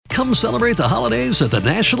Come celebrate the holidays at the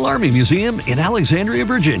National Army Museum in Alexandria,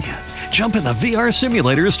 Virginia. Jump in the VR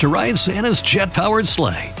simulators to ride Santa's jet-powered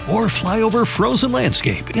sleigh or fly over frozen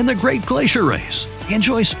landscape in the Great Glacier Race.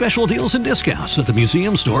 Enjoy special deals and discounts at the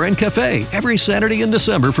museum store and cafe every Saturday in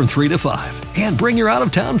December from 3 to 5. And bring your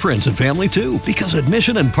out-of-town friends and family too, because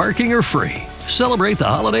admission and parking are free. Celebrate the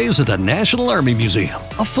holidays at the National Army Museum.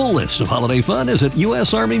 A full list of holiday fun is at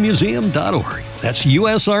usarmymuseum.org. That's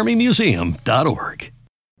usarmymuseum.org.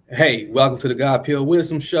 Hey, welcome to the God Pure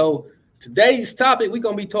Wisdom Show. Today's topic, we're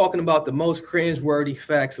going to be talking about the most cringe-worthy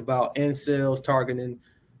facts about incels targeting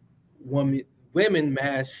women in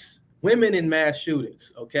mass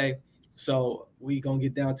shootings, okay? So we're going to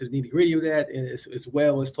get down to the nitty-gritty of that, and as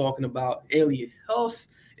well as talking about Elliot Hulse.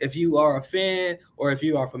 If you are a fan or if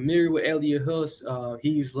you are familiar with Elliot Hulse,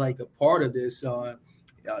 he's like a part of this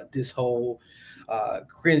this whole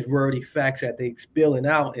cringe-worthy facts that they spilling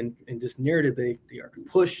out and this narrative they are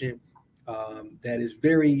pushing that is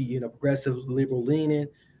very progressive, liberal leaning,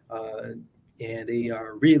 and they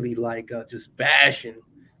are really like just bashing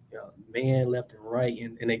man left and right,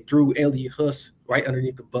 and they threw Elliot Hulse right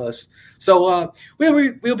underneath the bus. So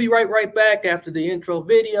we'll be right back after the intro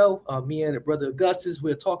video. Me and the brother Augustus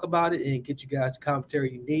will talk about it and get you guys the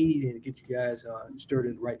commentary you need and get you guys stirred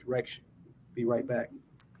in the right direction. Be right back.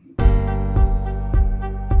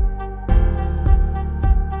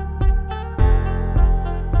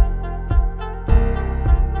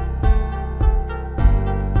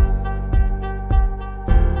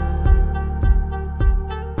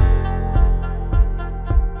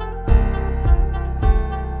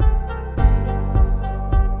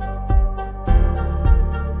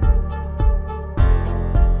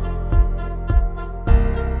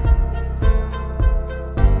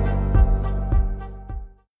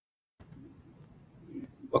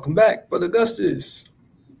 Welcome back, Brother Augustus.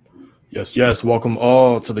 Yes. Welcome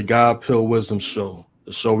all to the God Pill Wisdom Show,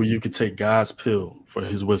 the show where you can take God's pill for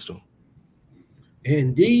his wisdom.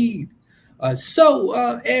 Indeed.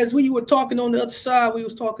 So as we were talking on the other side, we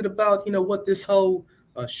was talking about, what this whole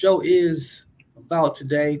show is about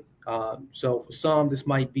today. So for some, this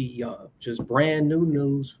might be just brand new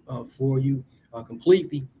news for you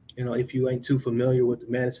completely. If you ain't too familiar with the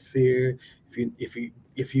manosphere,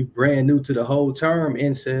 if you brand new to the whole term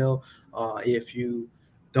incel, if you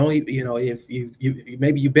don't even, if you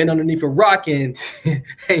maybe you've been underneath a rock and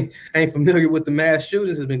ain't familiar with the mass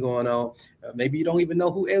shootings that's been going on, maybe you don't even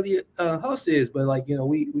know who Elliot Hulse is, but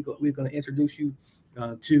we're going to introduce you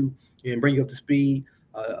to and bring you up to speed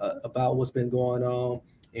about what's been going on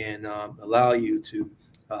and allow you to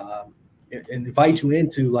and invite you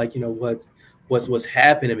into what's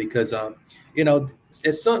happening, because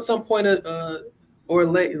at some point or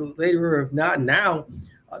later, or if not now,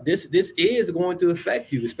 this is going to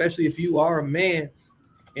affect you, especially if you are a man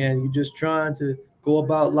and you're just trying to go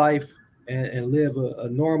about life and live a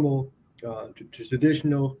normal,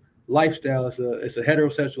 traditional lifestyle as a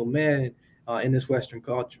heterosexual man in this Western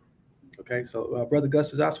culture. Okay, so Brother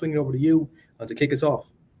Augustus, I'll swing it over to you to kick us off.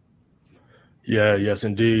 Yes,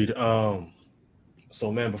 indeed. So,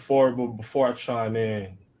 man, before I chime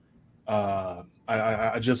in, I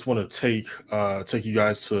just want to take you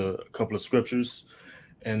guys to a couple of scriptures,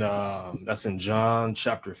 and that's in John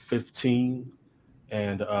chapter 15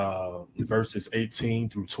 and verses 18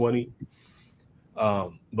 through 20.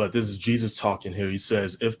 But this is Jesus talking here. He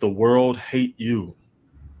says, "If the world hate you,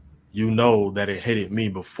 you know that it hated me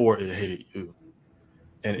before it hated you.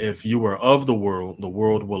 And if you were of the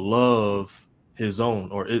world will love his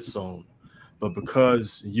own or its own. But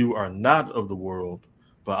because you are not of the world,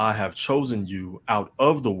 but I have chosen you out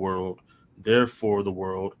of the world, therefore the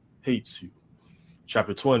world hates you."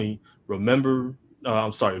 Chapter 20,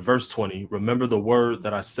 verse 20, "Remember the word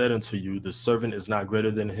that I said unto you, the servant is not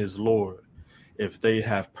greater than his Lord. If they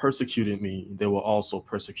have persecuted me, they will also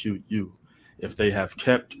persecute you. If they have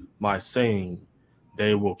kept my saying,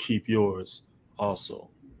 they will keep yours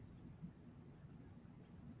also."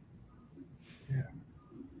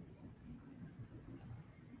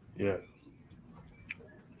 Yeah.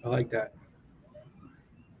 I like that.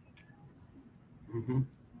 Mm-hmm.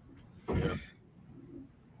 Yeah.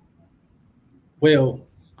 Well,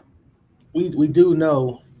 we do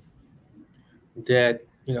know that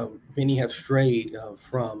many have strayed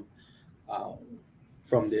from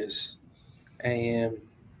this, and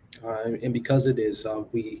because of this,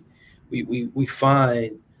 we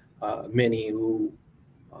find many who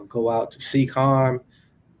go out to seek harm,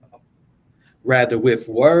 rather with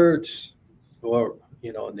words, or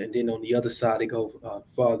and then on the other side they go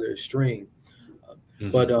farther extreme. Mm-hmm.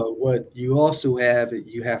 But what you also have,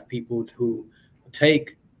 you have people who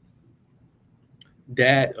take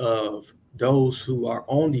that of those who are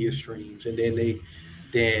on the extremes, and then they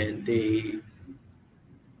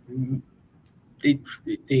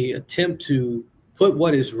they attempt to put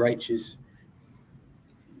what is righteous,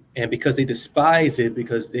 and because they despise it,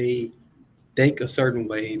 because they think a certain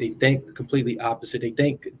way, they think completely opposite, they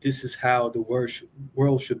think this is how the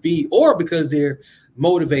world should be, or because they're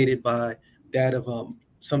motivated by that of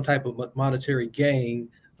some type of monetary gain,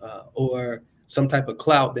 or some type of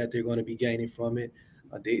clout that they're going to be gaining from it.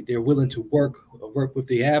 They're willing to work with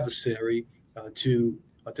the adversary to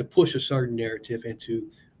push a certain narrative and to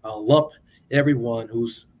lump everyone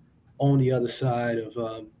who's on the other side of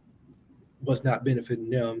what's not benefiting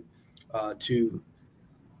them, to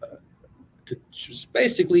just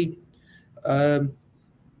basically um,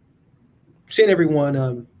 send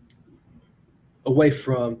everyone away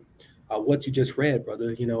from what you just read,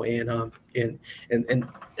 brother. And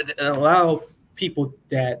allow people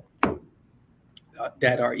that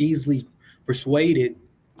are easily persuaded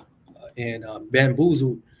and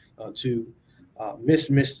bamboozled to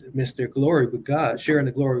miss their glory with God, sharing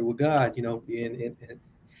the glory with God,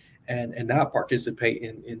 and not participate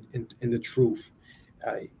in the truth.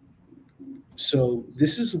 Uh, so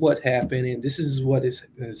this is what happened, and this is what is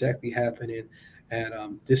exactly happening,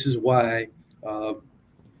 and this is why uh,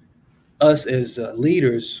 us as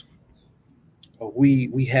leaders,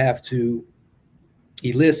 we have to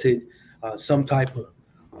elicit some type of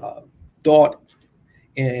thought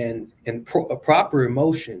and a proper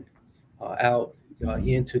emotion out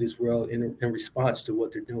into this world in response to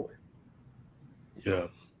what they're doing. Yeah,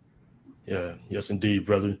 yeah, yes, indeed,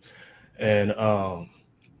 brother. And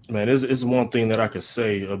man, it's one thing that I could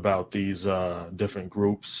say about these different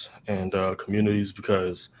groups and communities,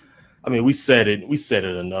 because I mean, we said it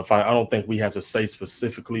enough. I don't think we have to say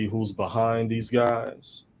specifically who's behind these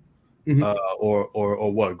guys, Mhm.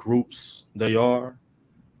 or what groups they are.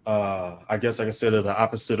 I guess I can say they're the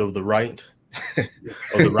opposite of the right,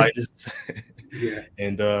 of the rightists, Yeah.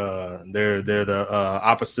 and they're the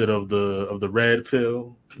opposite of the red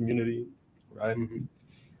pill community, right? Hmm.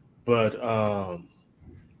 But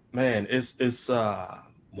man, it's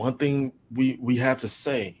one thing we have to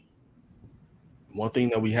say. One thing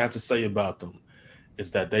that we have to say about them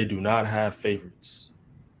is that they do not have favorites.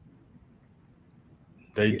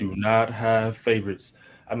 They Yeah. do not have favorites.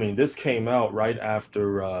 I mean, this came out right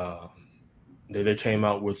after they came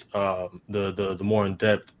out with the more in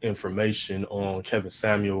depth information on Kevin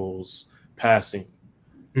Samuel's passing,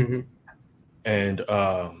 Hmm. and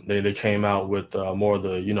they came out with more of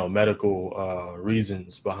the medical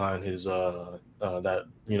reasons behind his that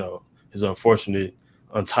his unfortunate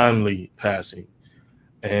untimely passing.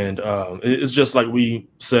 And it's just like we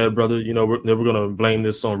said, brother. We're gonna blame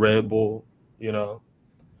this on Red Bull, you know,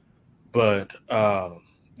 but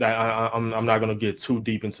I'm not gonna get too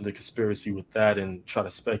deep into the conspiracy with that and try to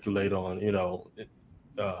speculate on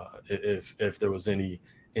if there was any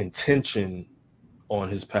intention on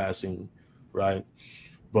his passing, right?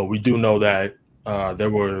 But we do know that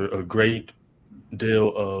there were a great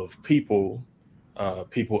deal of people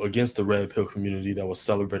against the red pill community that was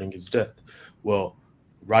celebrating his death. Well,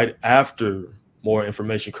 right after more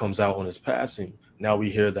information comes out on his passing, now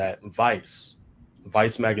we hear that Vice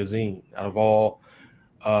magazine, out of all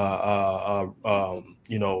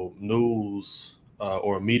news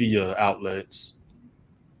or media outlets,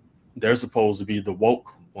 they're supposed to be the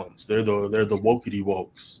woke ones. They're the wokety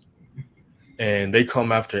wokes, and they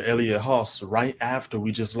come after Elliot Hulse right after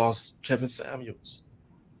we just lost Kevin Samuels.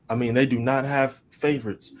 I mean, they do not have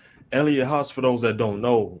favorites. Elliot Hulse, for those that don't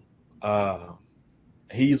know, uh,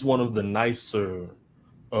 he's one of the nicer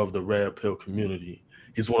of the red pill community.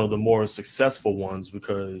 He's one of the more successful ones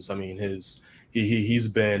because I mean he's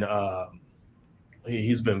been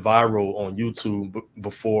he's been viral on YouTube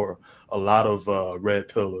before a lot of red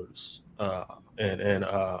pillars and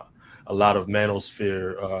a lot of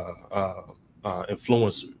manosphere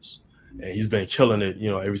influencers, and he's been killing it,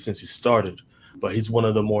 ever since he started. But he's one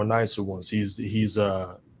of the more nicer ones. He's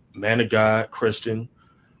a man of God, Christian,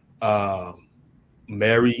 uh,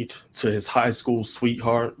 married to his high school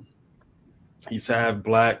sweetheart. He's half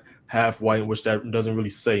black, half white, which that doesn't really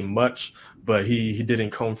say much, but he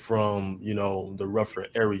didn't come from, the rougher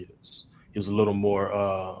areas. He was a little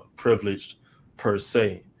more privileged per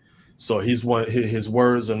se. So his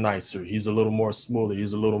words are nicer. He's a little more smoother.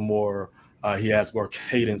 He's a little more he has more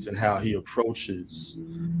cadence in how he approaches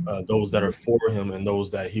those that are for him and those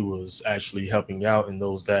that he was actually helping out and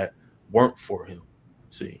those that weren't for him.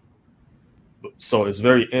 See, so it's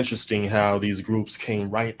very interesting how these groups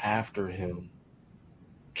came after him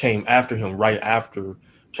right after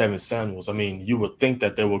Kevin Samuels. I mean, you would think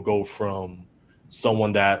that they would go from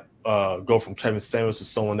someone that go from Kevin Samuels to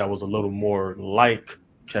someone that was a little more like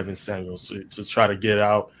Kevin Samuels to try to get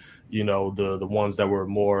out, the ones that were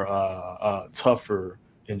more tougher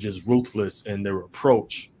and just ruthless in their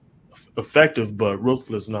approach, effective but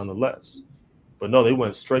ruthless nonetheless. But no, they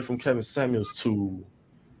went straight from Kevin Samuels to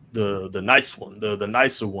the nice one, the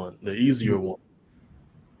nicer one, the easier one.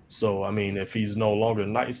 So I mean, if he's no longer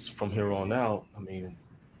nice from here on out, I mean,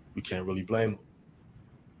 we can't really blame him.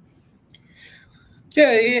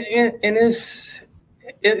 Yeah, and it's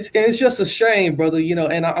just a shame, brother.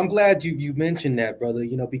 And I'm glad you mentioned that, brother.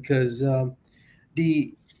 Because life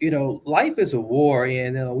is a war,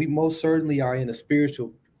 and we most certainly are in a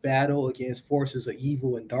spiritual battle against forces of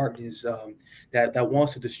evil and darkness that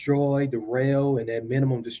wants to destroy, derail, and at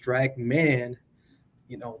minimum distract man,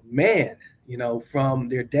 from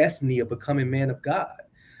their destiny of becoming man of God.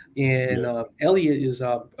 And Elliot is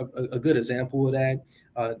a good example of that.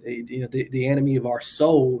 The enemy of our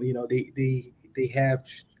soul. They have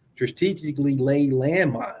strategically laid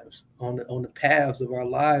landmines on the paths of our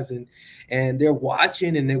lives, and they're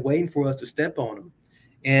watching and they're waiting for us to step on them.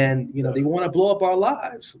 And they want to blow up our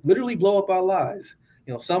lives, literally blow up our lives.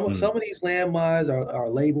 Some of these landmines are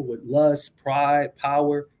labeled with lust, pride,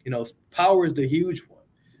 power. Power is the huge one.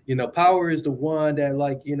 Power is the one that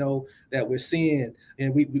that we're seeing,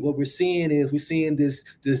 and what we're seeing is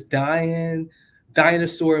this dying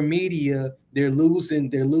dinosaur media. They're losing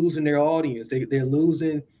their audience. They're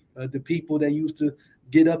losing the people that used to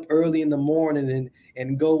get up early in the morning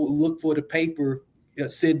and go look for the paper,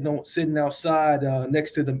 sitting outside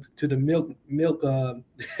next to the milk to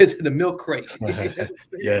the milk crate.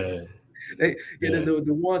 Yeah. The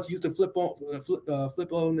ones used to flip on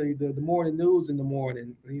the morning news in the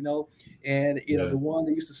morning, and the one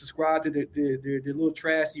that used to subscribe to the little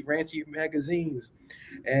trashy, ranchy magazines,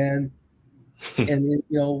 and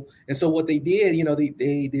so what they did,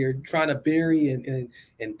 they're trying to bury and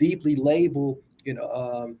deeply label,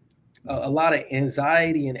 a lot of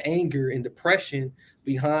anxiety and anger and depression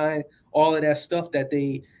behind all of that stuff that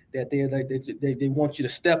they want you to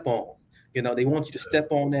step on. They want you to step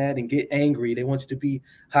on that and get angry. They want you to be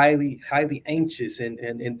highly, highly anxious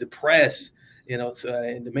and depressed, and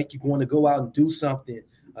to make you want to go out and do something,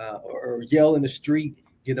 or yell in the street,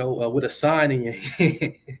 with a sign in your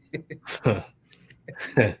hand.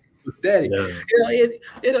 Pathetic.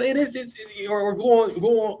 It is, or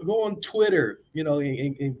go on Twitter,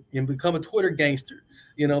 and become a Twitter gangster,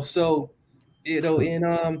 So,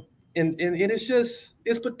 and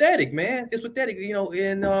it's pathetic, man. It's pathetic,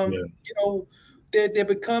 they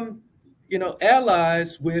become,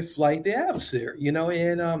 allies with like the adversary, and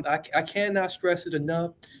I cannot stress it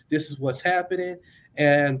enough. This is what's happening,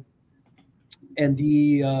 and and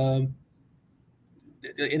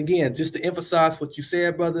again, just to emphasize what you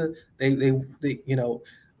said, brother, they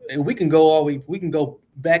and we can go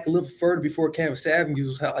back a little further before Kevin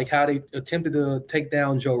Samuels, how they attempted to take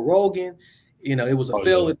down Joe Rogan. It was a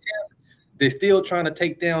failed attempt. They're still trying to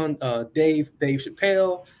take down Dave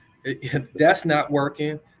Chappelle. That's not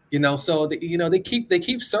working. So they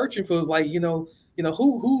keep searching for who's the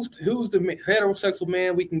heterosexual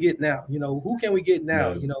man we can get now. Who can we get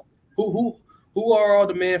now? Who are all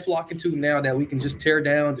the men flocking to now that we can just tear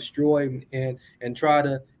down, destroy, and try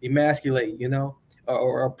to emasculate,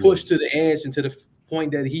 or push to the edge and to the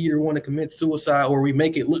point that he either want to commit suicide, or we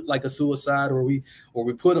make it look like a suicide, or we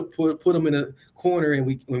put him in a corner and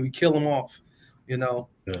we kill him off, and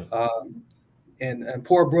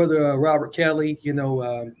poor brother Robert Kelly,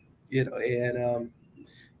 the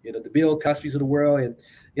Bill Cosby's of the world, and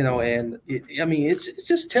it's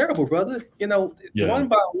just terrible, brother. One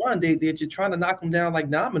by one, they're just trying to knock them down like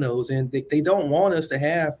dominoes, and they don't want us to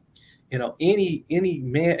have, any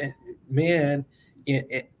man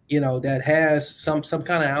that has some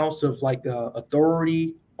kind of ounce of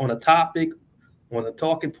authority on a topic, on a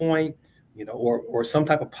talking point, or some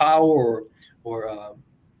type of power or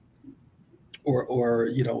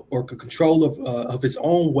control of his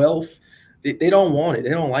own wealth. They don't want it.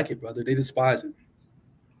 They don't like it, brother. They despise it.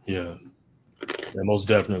 Yeah, most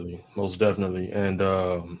definitely. And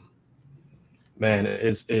man,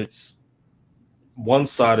 it's one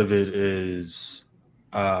side of it is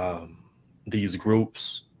these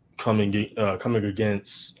groups coming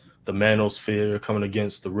against the manosphere, coming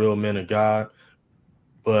against the real men of God,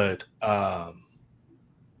 but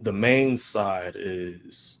the main side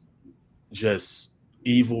is just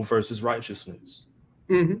evil versus righteousness.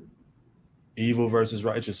 Mm-hmm. Evil versus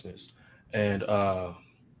righteousness. And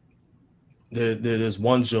there's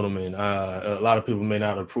one gentleman, a lot of people may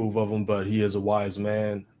not approve of him, but he is a wise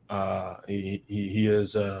man. He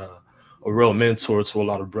is a real mentor to a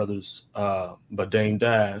lot of brothers. But Dame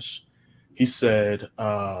Dash, he said,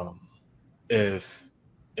 if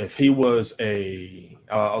he was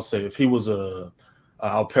I'll say if he was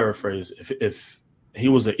I'll paraphrase, if he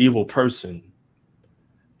was an evil person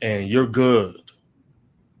and you're good,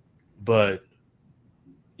 but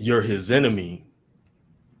you're his enemy,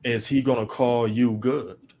 is he gonna call you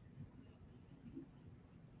good?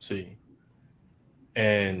 See,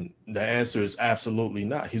 and the answer is absolutely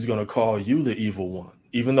not. He's gonna call you the evil one,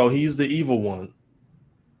 even though he's the evil one,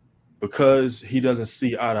 because he doesn't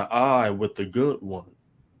see eye to eye with the good one.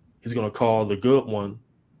 He's gonna call the good one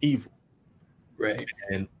evil. Right.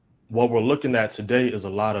 And what we're looking at today is a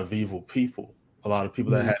lot of evil people, a lot of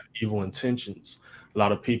people that have evil intentions, a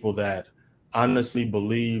lot of people that honestly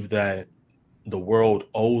believe that the world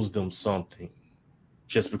owes them something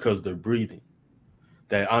just because they're breathing,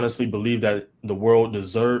 that honestly believe that the world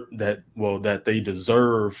that they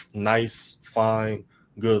deserve nice, fine,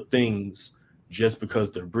 good things just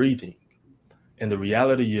because they're breathing. And the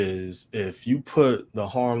reality is, if you put the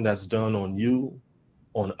harm that's done on you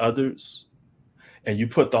on others, and you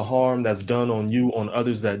put the harm that's done on you on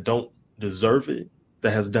others that don't deserve it,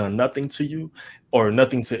 that has done nothing to you or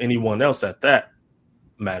nothing to anyone else at that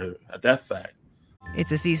matter, at that fact.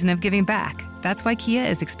 It's a season of giving back. That's why Kia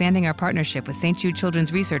is expanding our partnership with St. Jude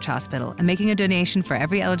Children's Research Hospital and making a donation for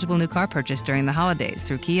every eligible new car purchase during the holidays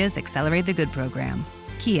through Kia's Accelerate the Good program.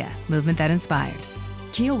 Kia, movement that inspires.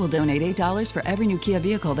 Kia will donate $8 for every new Kia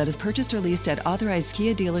vehicle that is purchased or leased at authorized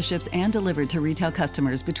Kia dealerships and delivered to retail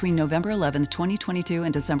customers between November 11th, 2022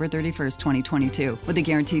 and December 31st, 2022, with a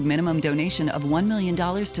guaranteed minimum donation of $1 million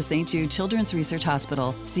to St. Jude Children's Research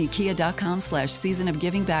Hospital. See kia.com/season of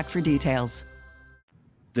giving back for details.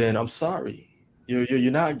 Then I'm sorry,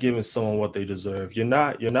 you're not giving someone what they deserve. You're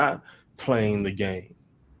not playing the game.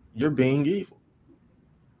 You're being evil.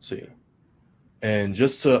 See, and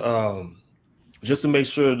just to make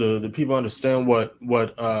sure the people understand what's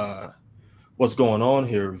going on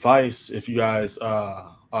here, Vice, if you guys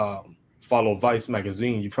follow Vice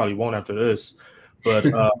magazine, you probably won't after this, but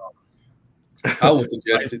I would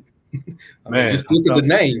suggest it. Man, just look at the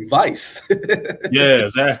name, Vice. Yeah,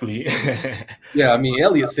 exactly. Yeah, I mean,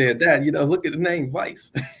 Elliot said that, look at the name, Vice.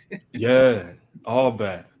 Yeah, all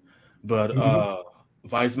bad. But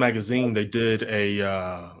Vice magazine, they did they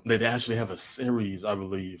actually have a series, I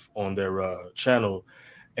believe, on their channel,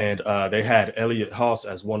 and they had Elliot Hulse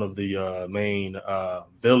as one of the main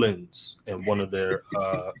villains in one of their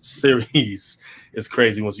series. It's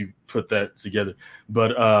crazy once you put that together,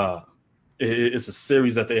 but it's a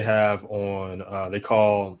series that they have on they're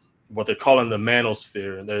calling the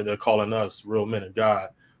manosphere, and they're calling us real men of God.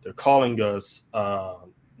 They're calling us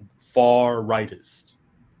far rightist.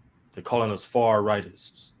 They're calling us far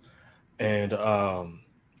rightists, and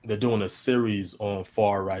they're doing a series on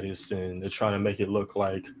far rightists, and they're trying to make it look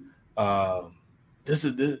like this.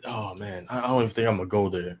 Oh man, I don't even think I'm gonna go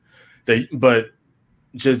there. But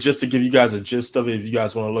just to give you guys a gist of it, if you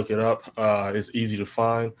guys want to look it up, it's easy to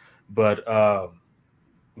find. But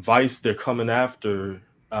Vice, they're coming after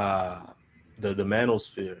the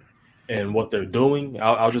manosphere, and what they're doing.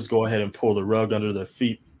 I'll just go ahead and pull the rug under their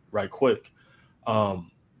feet right quick.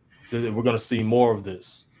 We're going to see more of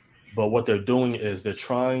this, but what they're doing is they're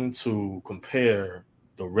trying to compare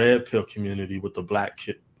the red pill community with the black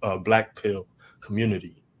pill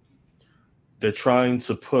community. They're trying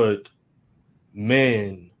to put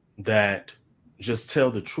men that just tell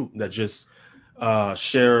the truth, that just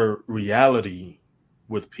share reality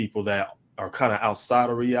with people that are kind of outside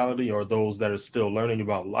of reality, or those that are still learning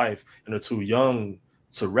about life and are too young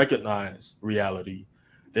to recognize reality.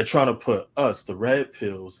 They're trying to put us, the red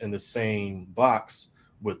pills, in the same box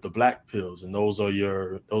with the black pills, and those are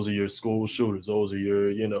your school shooters, those are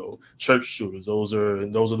your church shooters, those are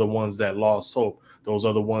the ones that lost hope, those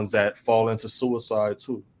are the ones that fall into suicide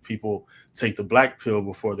too. People take the black pill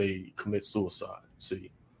before they commit suicide. See,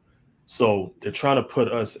 so they're trying to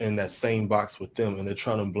put us in that same box with them, and they're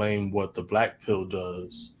trying to blame what the black pill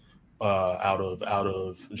does out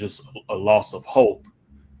of just a loss of hope.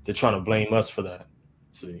 They're trying to blame us for that.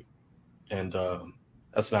 See, and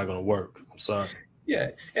that's not going to work. I'm sorry.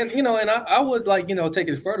 Yeah, and I would take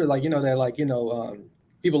it further, that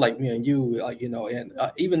people like me and you, and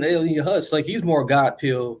even Elliot Hulse, he's more God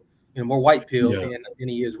pill, more white pill than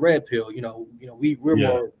he is red pill. We're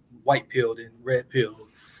more white pill than red pill.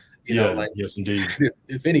 Yes, indeed.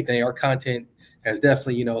 If anything, our content has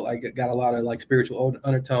definitely got a lot of spiritual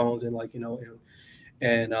undertones, and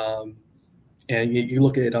and you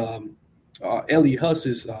look at Elliot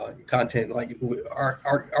Hulse's content,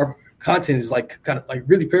 our content is kind of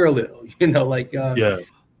really parallel,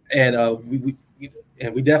 and we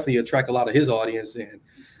definitely attract a lot of his audience. And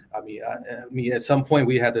I mean, at some point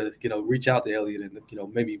we had to, reach out to Elliot, and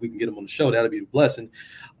maybe we can get him on the show. That'd be a blessing.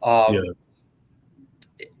 Yeah.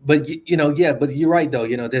 But but you're right though.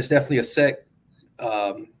 There's definitely a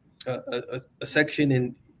section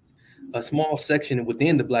in a small section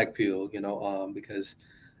within the black pill. Because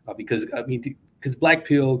black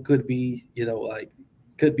pill could be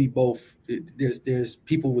could be both. There's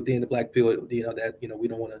people within the black pill that we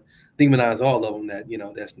don't want to demonize all of them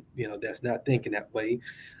that's not thinking that way,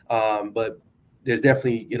 but there's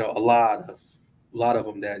definitely a lot of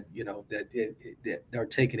them that that are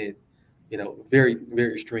taking it very,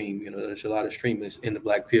 very extreme. There's a lot of extremists in the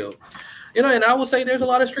black pill, and I would say there's a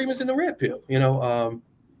lot of extremists in the red pill.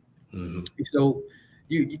 So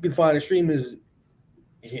you can find extremists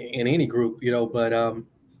in any group, but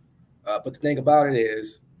the thing about it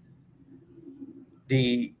is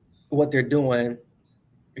what they're doing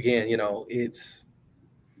again. It's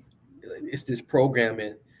this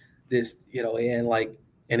programming, this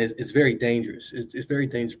and it's very dangerous. It's very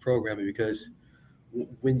dangerous programming, because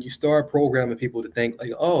when you start programming people to think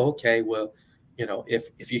like, oh, okay, well,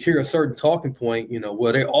 if you hear a certain talking point,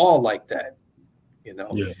 well, they're all like that, Yeah.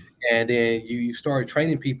 and then you start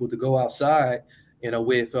training people to go outside,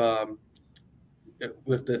 with the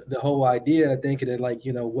whole idea, thinking that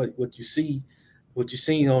what you see, what you're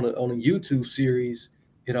seeing on a YouTube series,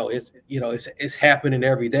 it's happening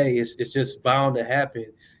every day. It's just bound to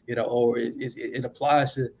happen, or it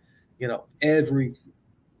applies to, every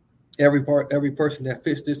person that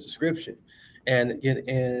fits this description. And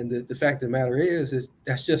the fact of the matter is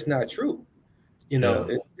that's just not true.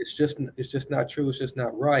 It's just not true. It's just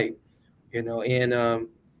not right. And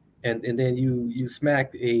then you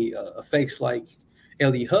smack a face like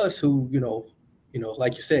Elliot Hulse, who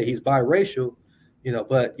like you said, he's biracial,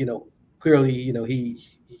 but clearly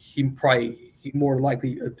he more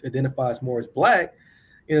likely identifies more as black.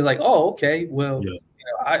 And it's like, oh, okay, well,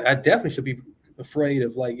 I definitely should be afraid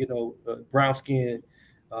of a brown skinned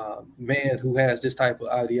man who has this type of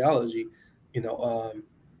ideology.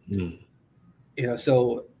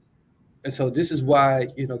 So this is why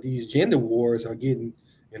these gender wars are getting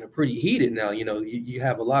pretty heated now. You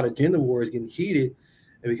have a lot of gender wars getting heated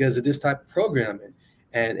because of this type of programming,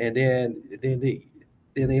 and then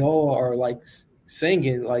they all are like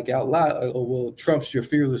singing like out loud, oh, well, Trump's your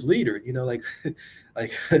fearless leader,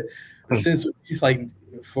 since like,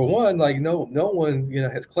 for one, no one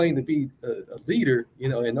has claimed to be a leader,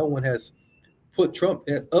 and no one has put Trump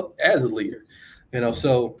up as a leader,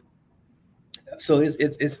 so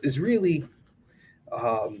it's really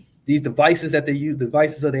these devices that they use,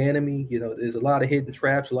 devices of the enemy. There's a lot of hidden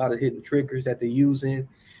traps, a lot of hidden triggers that they're using,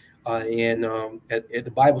 and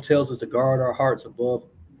the Bible tells us to guard our hearts above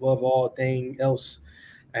all thing else,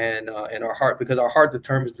 and our heart, because our heart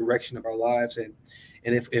determines the direction of our lives. And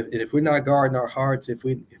if we're not guarding our hearts, if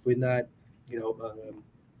we're not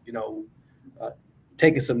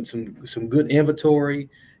taking some good inventory,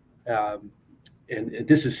 and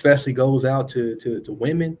this especially goes out to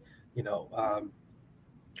women,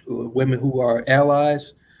 women who are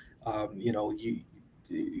allies. You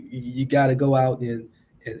got to go out and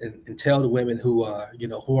tell the women who are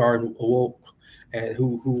awoke and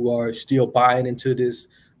who are still buying into this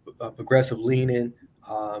progressive leaning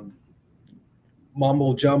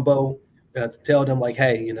mumbo jumbo, to tell them like,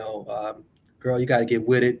 hey, girl, you got to get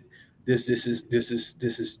with it. This is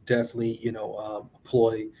definitely a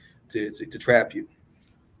ploy to trap you.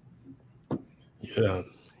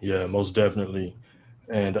 Yeah, most definitely.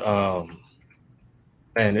 And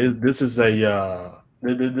this is a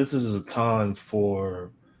time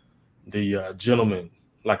for the gentlemen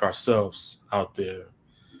like ourselves out there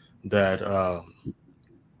that are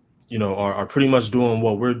pretty much doing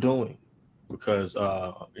what we're doing, because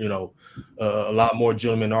a lot more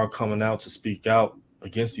gentlemen are coming out to speak out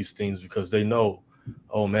against these things, because they know,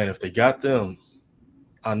 oh man, if they got them,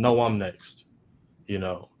 I know I'm next.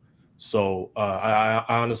 So I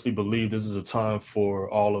honestly believe this is a time for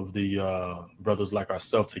all of the brothers like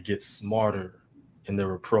ourselves to get smarter in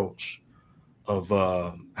their approach of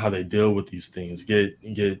how they deal with these things.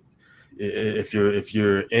 If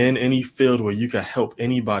you're in any field where you can help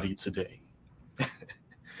anybody today,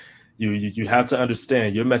 you have to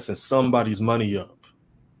understand you're messing somebody's money up.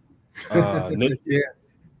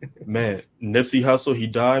 Man, Nipsey Hussle, he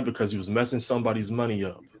died because he was messing somebody's money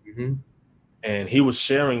up. Mm-hmm. And he was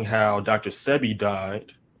sharing how Dr. Sebi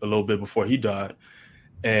died a little bit before he died.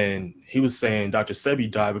 And he was saying Dr. Sebi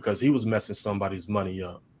died because he was messing somebody's money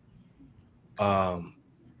up.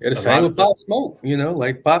 The same with Pop Smoke,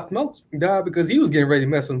 like Pop Smoke died because he was getting ready to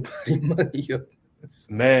mess somebody's money up.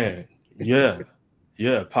 Man,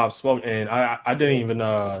 yeah, Pop Smoke, and I didn't even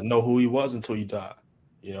know who he was until he died.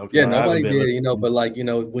 You know, because Yeah, I haven't nobody been did, listening. but like,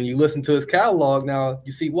 when you listen to his catalog now,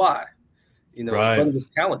 you see why. The brother Right. was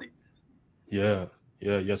talented. Yeah.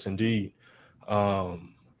 Yes, indeed.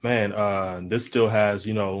 Man, this still has,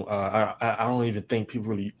 I don't even think people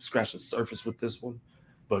really scratched the surface with this one,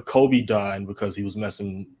 but Kobe died because he was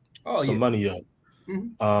messing Oh some yeah. money up.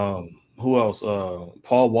 Mhm. Who else?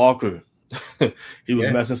 Paul Walker. He was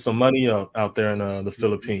Yeah. messing some money up out there in the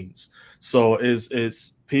Philippines. So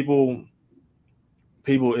it's people,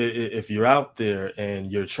 if you're out there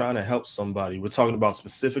and you're trying to help somebody, we're talking about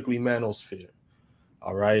specifically manosphere.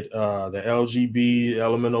 All right. The LGB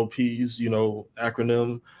LMNOPs,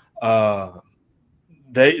 acronym. Uh,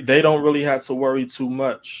 they don't really have to worry too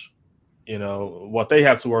much. What they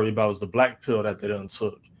have to worry about is the black pill that they done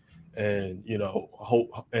took, and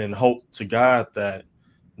hope to God that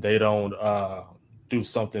they don't do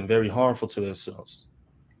something very harmful to themselves.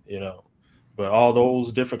 you know but all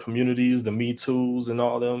those different communities, the Me Too's and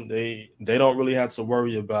all them, they don't really have to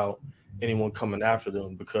worry about anyone coming after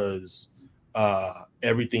them, because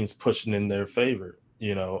everything's pushing in their favor.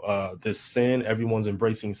 This sin, everyone's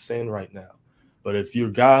embracing sin right now. But if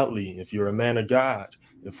you're godly, if you're a man of God,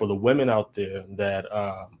 and for the women out there that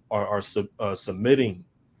are submitting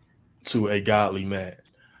to a godly man,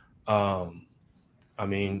 um I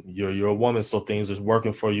mean, you're a woman, so things are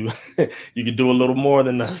working for you. You can do a little more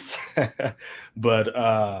than us. But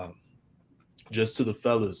just to the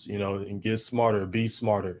fellas, and get smarter, be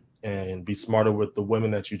smarter, and be smarter with the women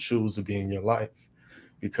that you choose to be in your life.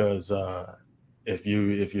 Because if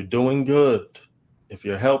you're doing good, if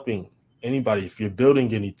you're helping anybody, if you're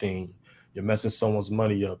building anything, you're messing someone's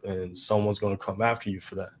money up, and someone's going to come after you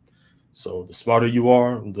for that. So the smarter you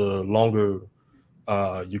are, the longer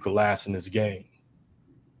you can last in this game.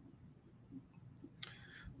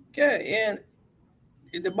 Yeah, and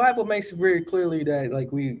the Bible makes it very clearly that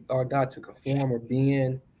like we are not to conform or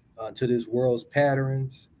bend to this world's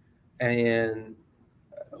patterns, and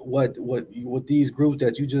what these groups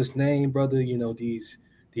that you just named, brother,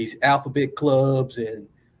 these alphabet clubs and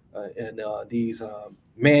these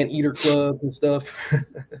man eater clubs and stuff.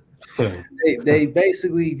 They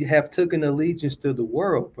basically have taken allegiance to the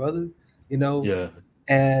world, brother. You know, Yeah.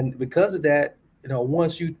 and because of that,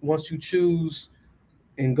 once you choose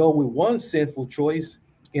and go with one sinful choice,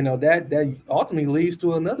 that ultimately leads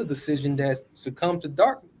to another decision that succumb to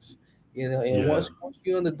darkness. And Yeah. once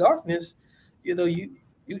you're in the darkness, you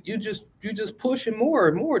just pushing more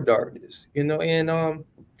and more darkness. You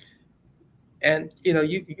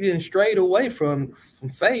getting strayed away from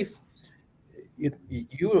faith.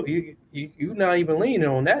 You're not even leaning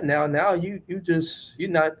on that now. Now you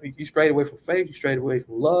strayed away from faith. You strayed away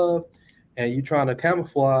from love, and you're trying to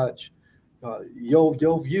camouflage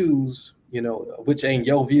your views. Which ain't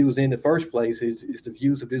your views in the first place. It's the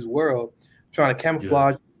views of this world. Trying to Yeah.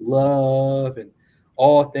 camouflage love and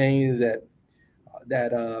all things that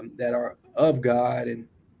are of God,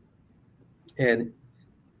 and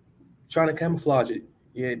trying to camouflage it.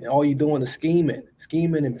 And all you're doing is scheming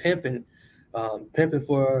and pimping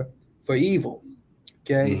for evil.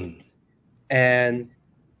 Okay, Mm.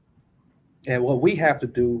 and what we have to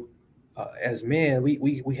do as men,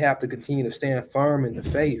 we have to continue to stand firm in the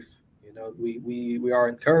faith. We are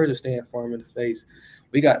encouraged to stand firm in the faith.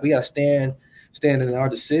 We got to stand in our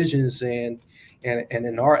decisions and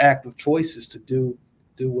in our active choices to do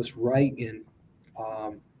what's right, and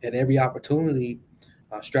at every opportunity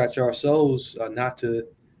stretch our souls not to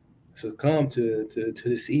succumb to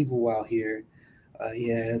this evil out here,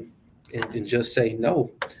 and just say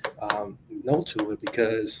no to it,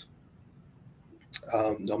 because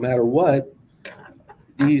no matter what,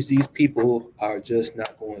 these people are just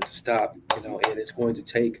not going to stop, and it's going to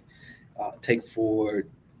take forward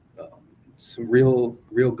some real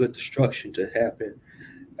good destruction to happen,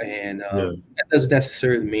 and Yeah. that doesn't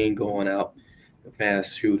necessarily mean going out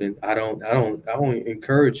mass shooting. I don't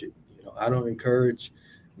encourage it. I don't encourage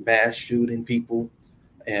mass shooting people,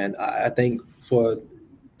 and I think for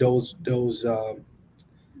those those um,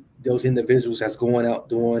 those individuals that's going out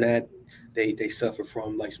doing that, they suffer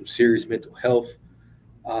from like some serious mental health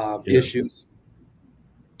Yeah. issues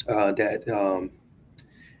that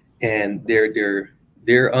and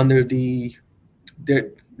they're under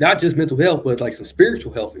they're not just mental health, but like some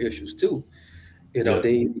spiritual health issues too. Yeah.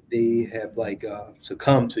 They have like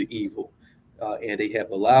succumbed to evil, and they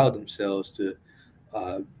have allowed themselves to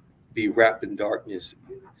uh, be wrapped in darkness,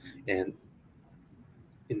 and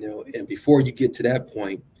and before you get to that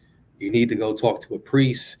point, you need to go talk to a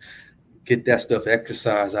priest, get that stuff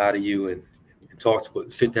exercise out of you, and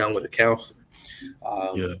sit down with a counselor.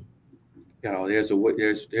 Yeah. You know, there's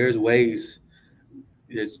ways,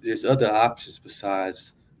 there's other options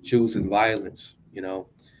besides choosing violence. You know,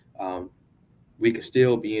 we can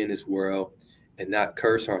still be in this world and not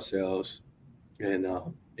curse ourselves and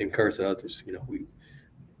curse others. You know,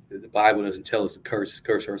 the Bible doesn't tell us to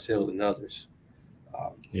curse ourselves and others.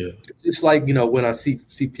 Yeah. It's like, you know, when I see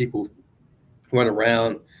people run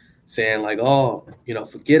around saying like, oh, you know,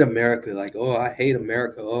 forget America, like, oh, I hate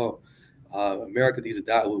America, oh, America needs to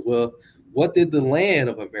die. Well, what did the land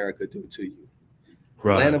of America do to you? The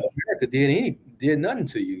land Right. of America did nothing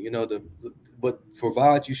to you. You know, but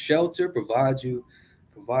provide you shelter, provide you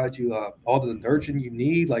all the nurturing you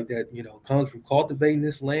need, like that. You know, comes from cultivating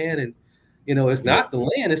this land, and you know, it's Yeah. not the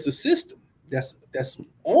land; it's the system that's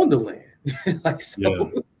on the land. Like so,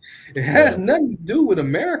 Yeah. it has Yeah. nothing to do with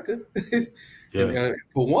America. Yeah. And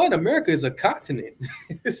for one, America is a continent.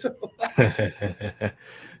 So, Yeah.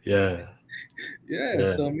 yeah.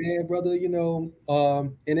 Yeah. So, man, brother, you know,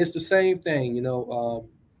 and it's the same thing, you know,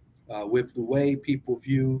 with the way people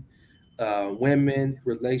view women,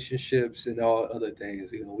 relationships, and all other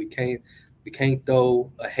things. You know, we can't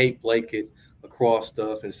throw a hate blanket across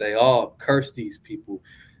stuff and say, "Oh, curse these people,"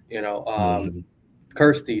 you know, Mhm.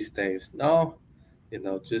 curse these things. No, you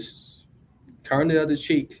know, just turn the other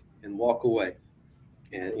cheek and walk away,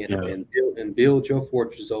 and you know, Yeah. and build your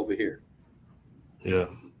fortress over here. Yeah.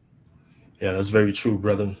 Yeah. That's very true,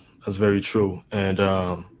 brother. That's very true. And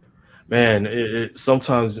man,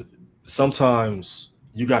 sometimes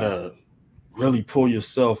you gotta really pull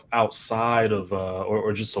yourself outside of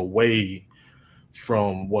or just away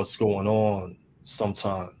from what's going on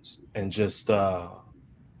sometimes, and just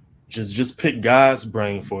pick God's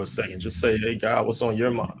brain for a second. Just say, hey God, what's on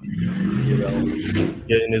your mind? You know,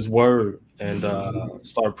 get in his word and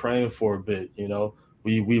start praying for a bit. You know,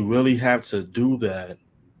 we really have to do that.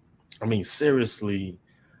 I mean, seriously,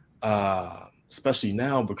 especially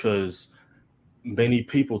now, because many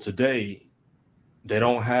people today, they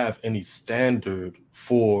don't have any standard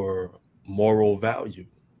for moral value.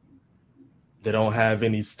 They don't have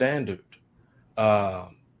any standard. Uh,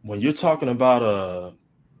 when you're talking about a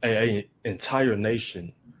entire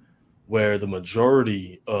nation where the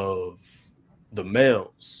majority of the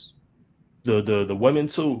males, the women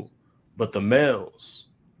too, but the males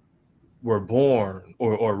were born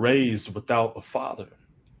or raised without a father.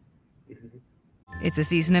 Mhm. It's a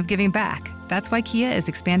season of giving back. That's why Kia is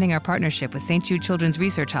expanding our partnership with St. Jude Children's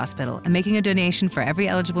Research Hospital and making a donation for every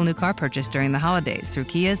eligible new car purchase during the holidays through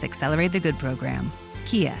Kia's Accelerate the Good program.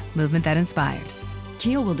 Kia, movement that inspires.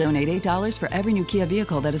 Kia will donate $8 for every new Kia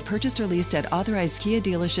vehicle that is purchased or leased at authorized Kia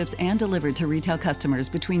dealerships and delivered to retail customers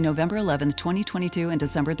between November 11th, 2022 and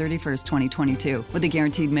December 31st, 2022, with a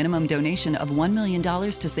guaranteed minimum donation of $1 million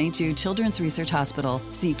to St. Jude Children's Research Hospital.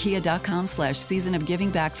 See kia.com/season of giving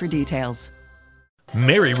back for details.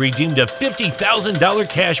 Mary redeemed a $50,000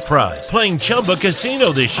 cash prize playing Chumba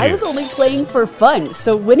Casino this year. I was only playing for fun,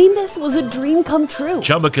 so winning this was a dream come true.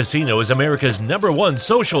 Chumba Casino is America's #1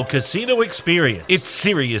 social casino experience. It's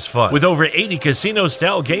serious fun. With over 80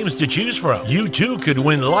 casino-style games to choose from, you too could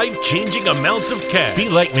win life-changing amounts of cash. Be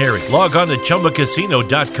like Mary. Log on to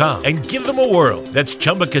ChumbaCasino.com and give them a whirl. That's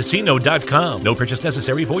ChumbaCasino.com. No purchase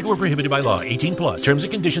necessary. Void where prohibited by law. 18+. Terms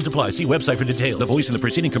and conditions apply. See website for details. The voice in the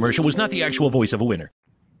preceding commercial was not the actual voice of a winner.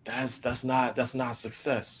 That's not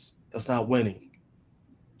success. That's not winning.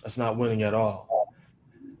 That's not winning at all.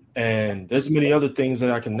 And there's many other things that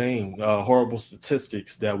I can name, horrible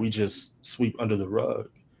statistics that we just sweep under the rug.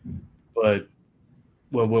 But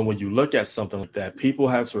when you look at something like that, people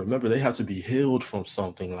have to remember they have to be healed from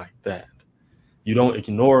something like that. You don't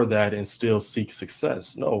ignore that and still seek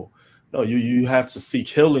success. No, you have to seek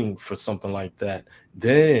healing for something like that.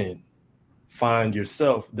 Then find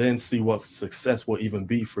yourself, then see what success will even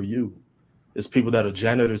be for you. There's people that are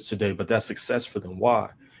janitors today, but that's success for them. Why?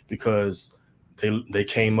 Because they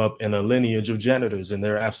came up in a lineage of janitors and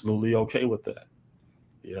they're absolutely okay with that.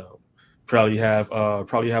 You know, probably have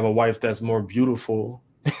a wife that's more beautiful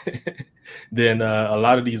than a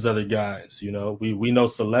lot of these other guys. You know, we know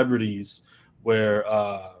celebrities where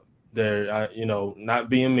they're not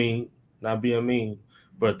being mean,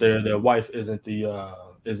 but their wife isn't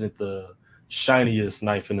the shiniest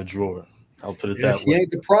knife in the drawer. I'll put it Yeah, that she way.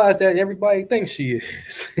 ain't the prize that everybody thinks she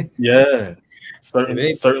is. Yeah, certain.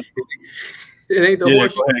 It ain't the Yeah,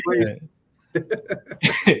 horse you raised.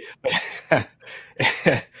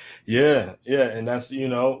 yeah, and that's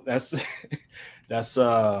that's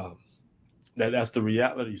the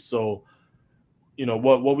reality. So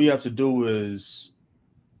what we have to do is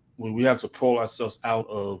we have to pull ourselves out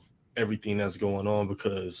of everything that's going on,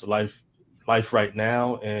 because life right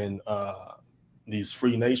now, and these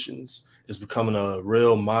free nations is becoming a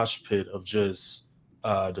real mosh pit of just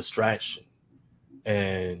distraction.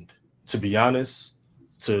 And to be honest,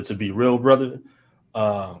 to be real, brother,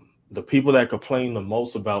 the people that complain the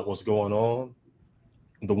most about what's going on,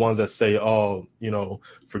 the ones that say, oh,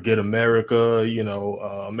 forget America,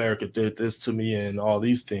 America did this to me and all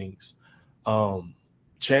these things,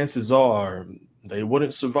 chances are they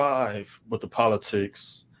wouldn't survive with the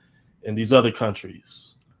politics in these other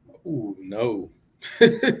countries. Oh, no.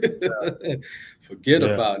 Forget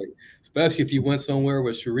about it. Especially if you went somewhere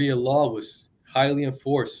where Sharia law was highly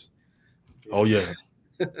enforced. Oh, yeah.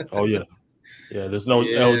 Oh, yeah. Yeah, there's no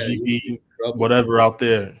LGBT whatever out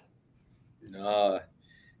there. Nah,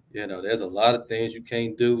 there's a lot of things you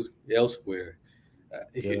can't do elsewhere.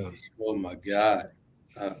 Oh, my God.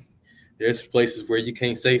 There's places where you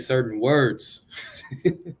can't say certain words.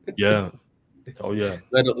 Yeah. Oh, yeah.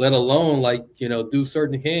 Let alone do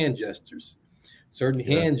certain hand gestures. Certain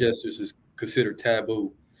hand gestures is considered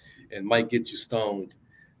taboo and might get you stoned,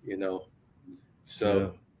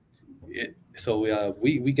 So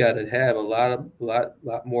we got to have a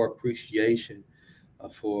lot more appreciation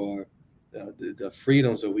for the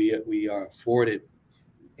freedoms that we are afforded,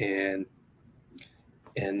 and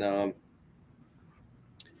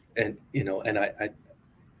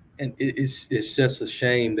it's just a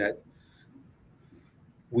shame that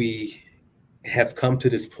we have come to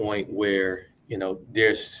this point where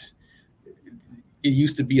it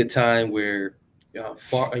used to be a time where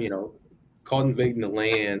cultivating the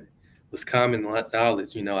land was common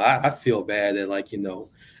knowledge. I feel bad that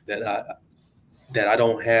that I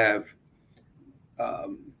don't have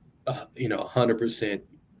 100%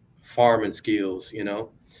 farming skills,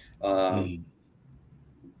 and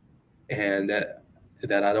that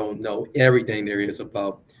I don't know everything there is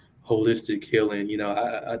about holistic healing.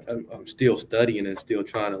 I'm still studying and still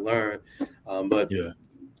trying to learn, but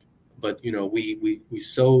we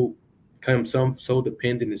so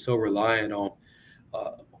dependent and so reliant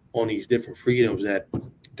on these different freedoms that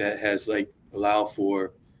has allowed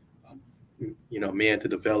for man to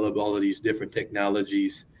develop all of these different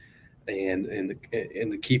technologies and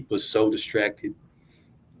to keep us so distracted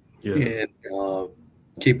and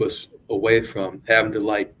keep us away from having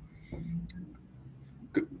to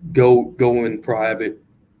go in private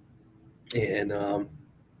and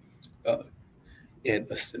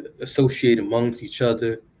associate amongst each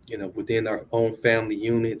other, within our own family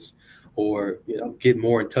units, or get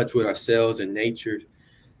more in touch with ourselves and nature.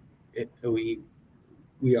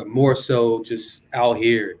 We are more so just out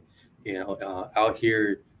here,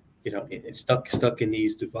 stuck in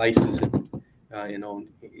these devices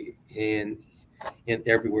and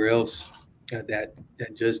everywhere else that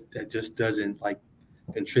just doesn't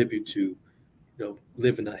contribute to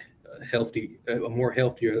living a more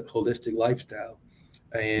healthier, holistic lifestyle.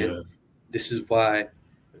 And this is why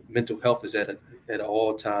mental health is at an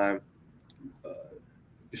all-time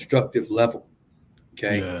destructive level.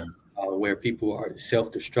 Okay. Where people are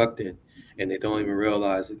self-destructing and they don't even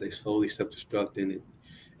realize that they slowly self-destructing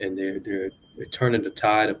and they're turning the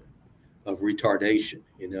tide of retardation.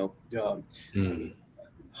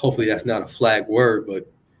 Hopefully that's not a flag word,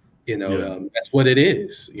 but that's what it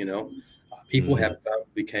is. People have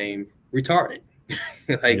became retarded.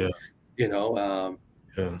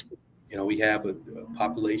 We have a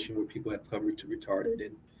population where people have come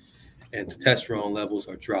retarded, and testosterone levels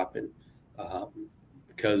are dropping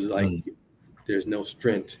because there's no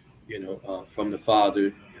strength, from the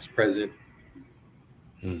father that's present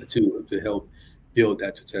to help build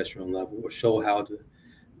that testosterone level or show how to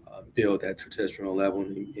build that testosterone level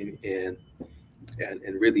and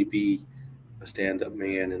really be a stand-up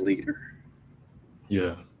man and leader.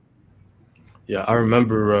 Yeah. I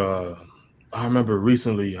remember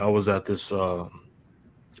recently I was at this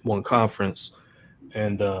one conference,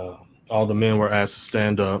 and all the men were asked to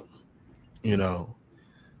stand up,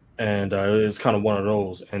 and it's kind of one of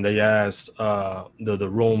those. And they asked the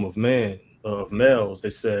room of males. They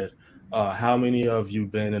said, "How many of you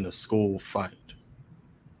been in a school fight?"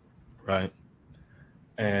 Right,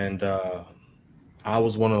 and I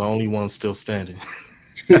was one of the only ones still standing.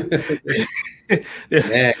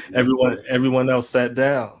 Everyone else sat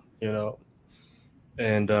down,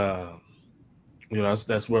 and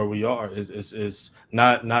that's where we are. Is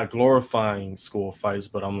not glorifying school fights,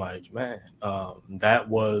 but I'm like, man, that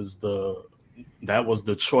was the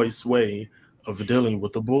choice way of dealing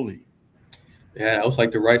with the bully. Yeah, that was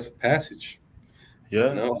like the rites of passage.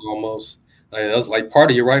 Yeah, almost. That was like part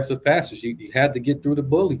of your rites of passage. You had to get through the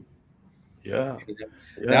bully. Yeah.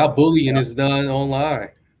 Now bullying is done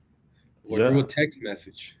online or through a text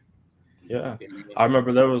message. Yeah, I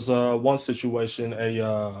remember there was one situation.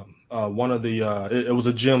 One of the it was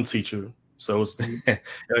a gym teacher, so it was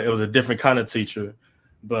it was a different kind of teacher,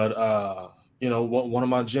 but one of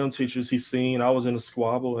my gym teachers, he seen I was in a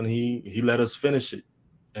squabble, and he let us finish it,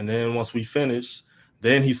 and then once we finished,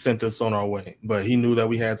 then he sent us on our way. But he knew that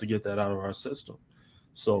we had to get that out of our system.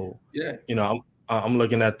 So Yeah. I'm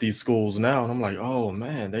looking at these schools now, and I'm like, oh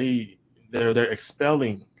man, they're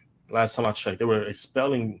expelling. Last time I checked, they were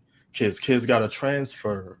expelling kids. Kids got to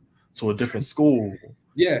transfer to a different school.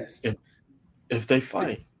 Yes. If they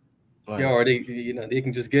fight. Yeah, or they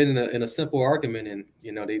can just get in a simple argument, and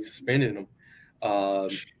they suspended them.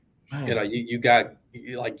 You got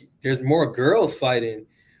like there's more girls fighting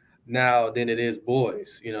now than it is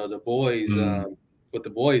boys. The boys what the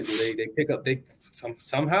boys do, they pick up some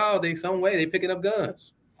way they picking up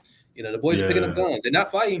guns. The boys are picking up guns. They're not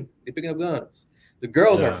fighting, they're picking up guns. The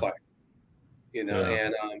girls are fighting.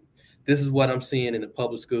 And this is what I'm seeing in the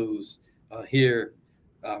public schools here.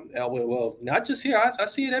 Well, not just here. I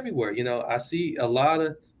see it everywhere. I see a lot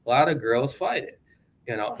of girls fighting.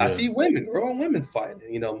 I see grown women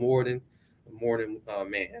fighting. More than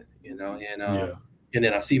man. And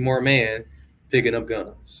then I see more man picking up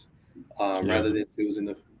guns rather than choosing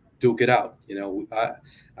to duke it out. I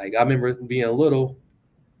remember being little,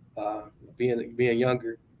 being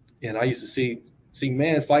younger, and I used to see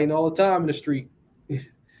men fighting all the time in the street.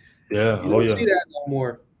 Yeah, you don't see that no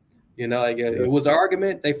more. It was an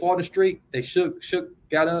argument. They fought in the street. They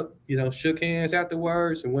got up, shook hands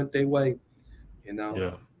afterwards and went their way.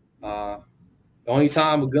 The only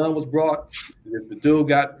time a gun was brought, if the dude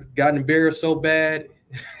got embarrassed so bad.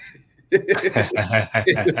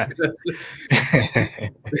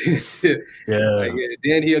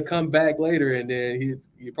 Then he'll come back later, and then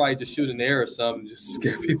he probably just shoot in the air or something, just to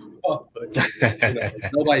scare people off. But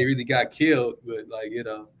nobody really got killed. But like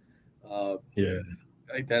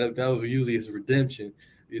that was usually his redemption,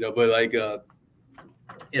 But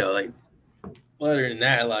other than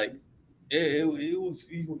that, like it was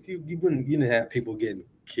you didn't have people getting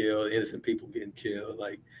killed, innocent people getting killed,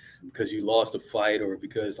 like because you lost a fight or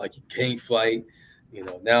because like you can't fight.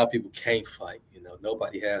 Now people can't fight.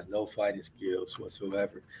 Nobody has no fighting skills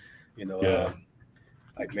whatsoever.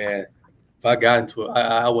 Like man, if I got into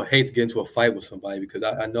I would hate to get into a fight with somebody because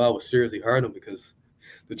I know I would seriously hurt them because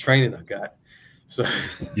the training I got. So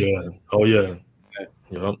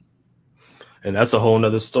and that's a whole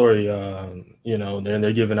nother story.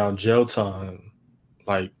 They're giving out jail time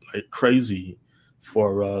like crazy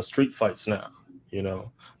for street fights now.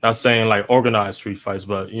 Not saying like organized street fights,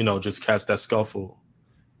 but just cats that scuffle,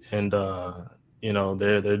 and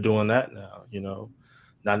they're doing that now.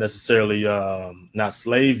 Not necessarily not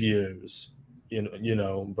slave years,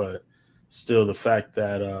 but still the fact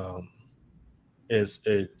that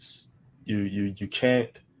it's you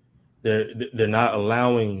can't. They're not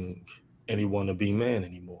allowing anyone to be man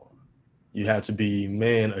anymore. You have to be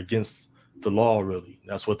man against the law. Really,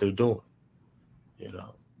 that's what they're doing.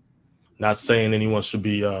 Not saying anyone should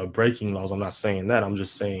be breaking laws. I'm not saying that. I'm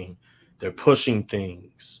just saying they're pushing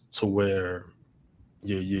things to where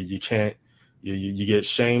you can't. You get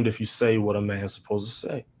shamed if you say what a man's supposed to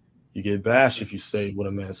say. You get bashed if you say what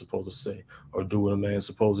a man's supposed to say or do what a man's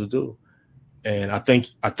supposed to do. And I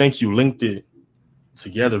think you linked it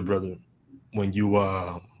together, brother, when you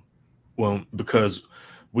because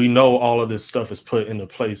we know all of this stuff is put into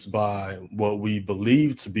place by what we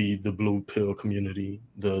believe to be the blue pill community,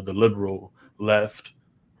 the liberal left,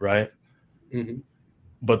 right? Mm-hmm.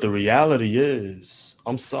 But the reality is,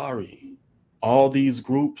 I'm sorry, all these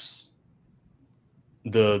groups,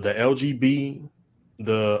 the LGB,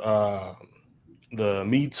 the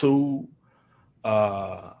Me Too,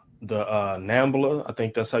 the NAMBLA, I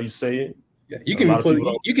think that's how you say it. Yeah, you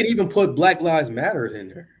can even put Black Lives Matter in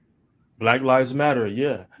there. Black Lives Matter,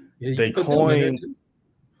 they coined,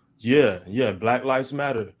 Black Lives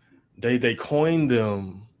Matter. They coined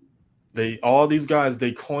them. All these guys,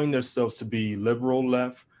 they coined themselves to be liberal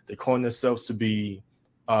left. They coined themselves to be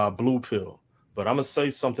blue pill. But I'm gonna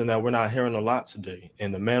say something that we're not hearing a lot today,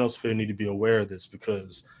 and the manosphere need to be aware of this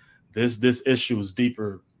because this issue is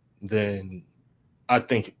deeper than I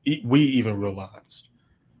think we even realized.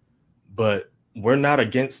 But we're not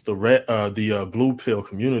against the blue pill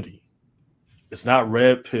community. It's not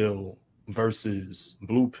red pill versus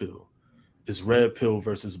blue pill. It's red pill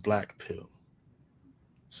versus black pill.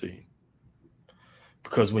 See?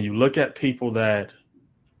 Because when you look at people that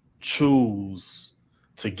choose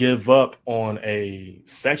to give up on a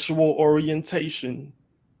sexual orientation,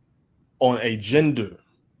 on a gender,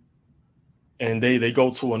 and they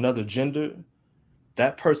go to another gender,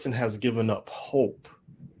 that person has given up hope.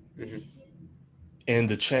 and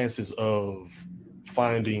the chances of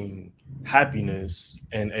finding happiness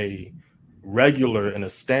in a regular and a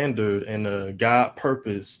standard and a God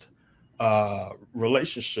purposed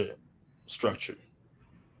relationship structure,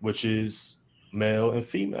 which is male and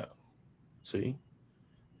female. See,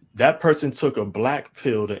 that person took a black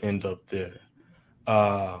pill to end up there.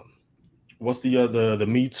 What's the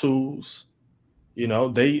Me Too's? You know,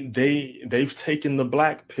 they've taken the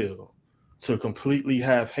black pill to completely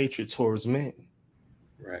have hatred towards men.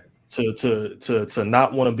 Right. To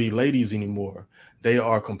not want to be ladies anymore. They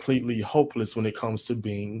are completely hopeless when it comes to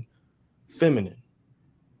being feminine.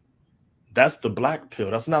 That's the black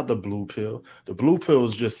pill. That's not the blue pill. The blue pill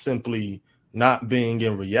is just simply not being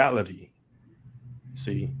in reality.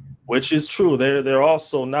 See, which is true. They're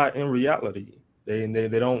also not in reality. They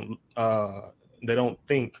don't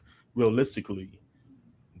think realistically,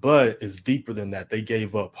 but it's deeper than that. They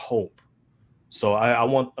gave up hope. So I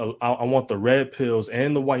want the red pills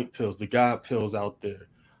and the white pills, the God pills out there.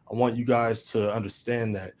 I want you guys to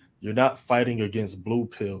understand that you're not fighting against blue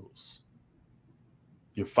pills.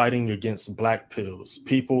 You're fighting against black pills,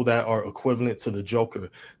 people that are equivalent to the Joker.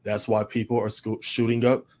 That's why people are shooting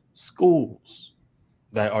up schools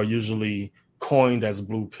that are usually coined as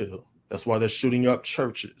blue pill. That's why they're shooting up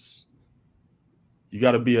churches. You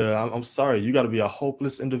got to be you got to be a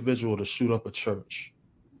hopeless individual to shoot up a church.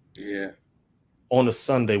 Yeah. On a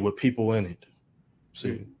Sunday with people in it.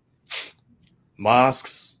 See,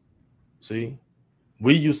 mosques. See,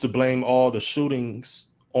 we used to blame all the shootings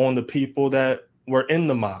on the people that were in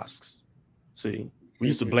the mosques. See, we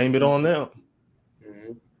used to blame it on them.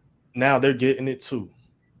 Now they're getting it too.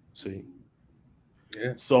 See,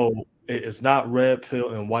 yeah. So it's not red pill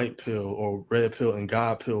and white pill or red pill and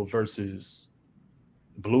God pill versus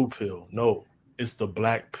blue pill. No, it's the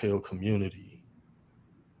black pill community.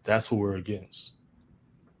 That's who we're against.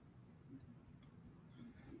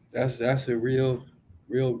 That's a real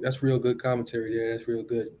good commentary there. That's real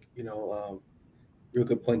good, real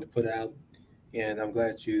good point to put out. And I'm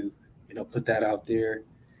glad you put that out there.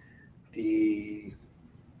 The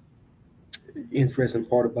interesting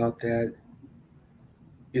part about that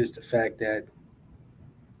is the fact that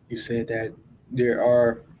you said that there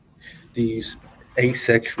are these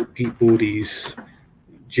asexual people, these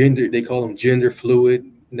they call them gender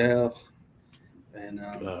fluid now. And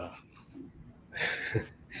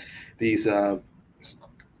these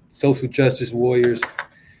social justice warriors,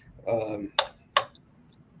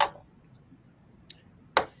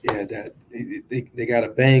 that they got a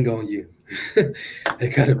bang on you. They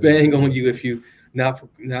got a bang on you if you not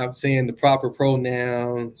saying the proper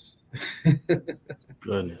pronouns.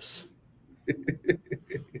 Goodness.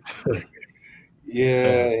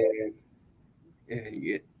 Yeah.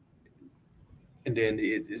 And then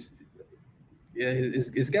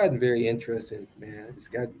it's gotten very interesting, man. It's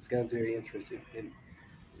gotten very interesting, and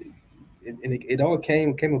it all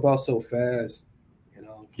came about so fast,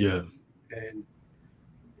 Yeah.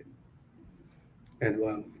 And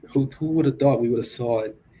who would have thought we would have saw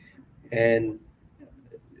it, and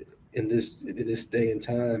in this day and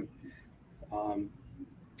time,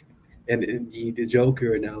 and the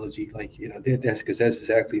Joker analogy, like that's because that's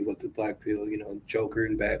exactly what the black pill, Joker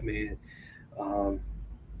and Batman.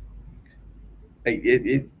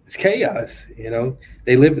 It's chaos,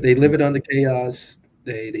 They live it under chaos.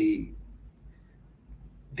 They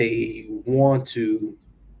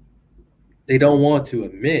don't want to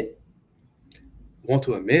admit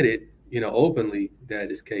it, openly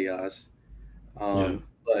that it's chaos.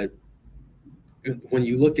 But when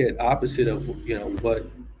you look at opposite of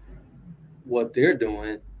what they're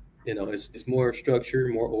doing, it's more structure,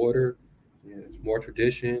 more order, it's more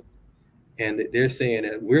tradition, and they're saying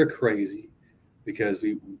that we're crazy because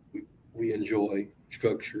we enjoy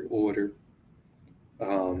structure, order,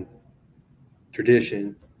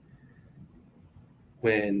 tradition.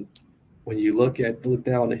 When you look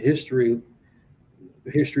down the history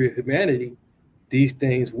of humanity, these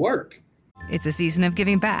things work. It's a season of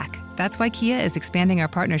giving back. That's why Kia is expanding our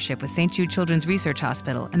partnership with St. Jude Children's Research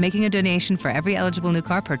Hospital and making a donation for every eligible new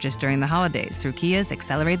car purchase during the holidays through Kia's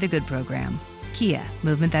Accelerate the Good program. Kia,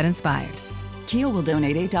 movement that inspires. Kia will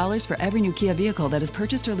donate $8 for every new Kia vehicle that is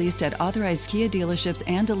purchased or leased at authorized Kia dealerships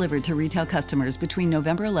and delivered to retail customers between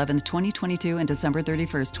November 11th, 2022 and December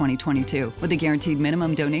 31st, 2022, with a guaranteed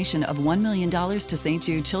minimum donation of $1 million to St.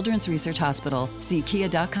 Jude Children's Research Hospital. See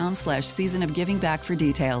kia.com/season of giving back for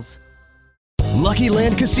details. Lucky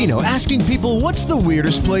Land Casino, asking people, what's the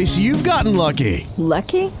weirdest place you've gotten lucky?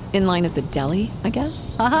 Lucky? In line at the deli, I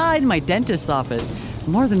guess? Aha, in my dentist's office.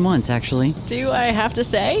 More than once, actually. Do I have to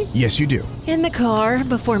say? Yes, you do. In the car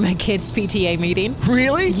before my kids' PTA meeting.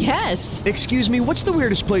 Really? Yes. Excuse me, what's the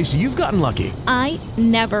weirdest place you've gotten lucky? I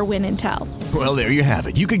never win and tell. Well, there you have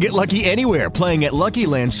it. You can get lucky anywhere, playing at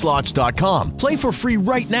LuckyLandSlots.com. Play for free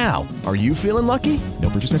right now. Are you feeling lucky? No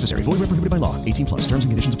purchase necessary. Void where prohibited by law. 18+. Terms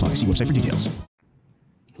and conditions apply. See website for details.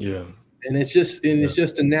 Yeah. And it's just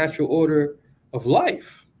the natural order of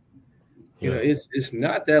life. You know, it's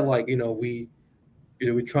not that like, we're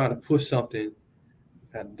trying to push something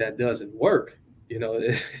that doesn't work.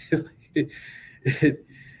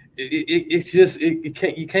 It's just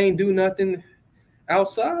you can't do nothing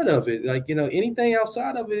outside of it. Like, anything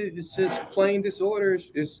outside of it is just plain disorder.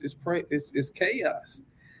 It's chaos.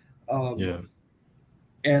 And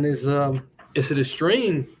it's an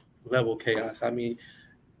extreme level chaos. I mean,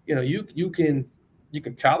 you can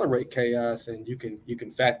tolerate chaos, and you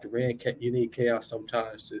can factor in you need chaos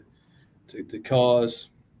sometimes to cause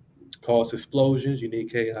explosions. You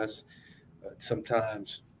need chaos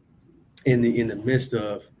sometimes in the midst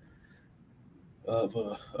of a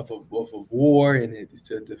war, and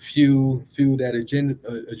to fuel that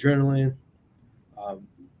adrenaline.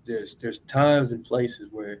 There's times and places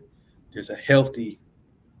where there's a healthy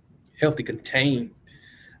contained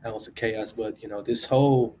ounce of chaos, but this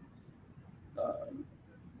whole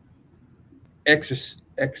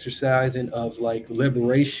exercising of like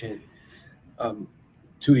liberation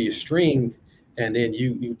to the extreme, and then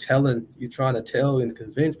you're trying to tell and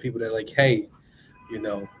convince people that like, hey,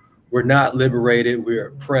 we're not liberated, we're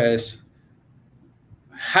oppressed.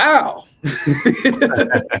 How?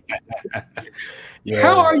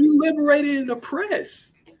 How are you liberated and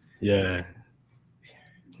oppressed? Yeah.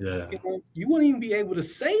 You wouldn't even be able to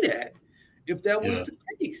say that if that was the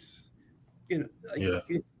case.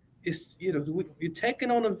 It's you're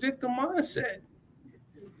taking on a victim mindset.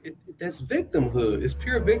 That's victimhood. It's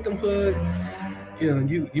pure victimhood.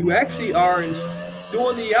 You actually are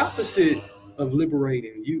doing the opposite of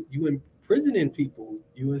liberating. You imprisoning people.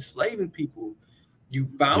 You enslaving people. You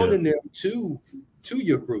bounding them to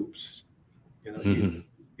your groups.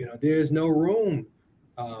 There's no room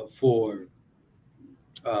for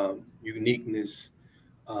uniqueness,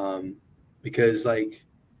 because like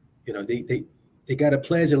they got to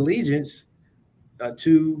pledge allegiance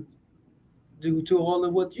to all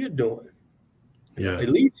of what you're doing. At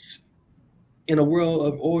least in a world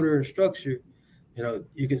of order and structure,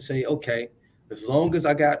 you can say, okay, as long as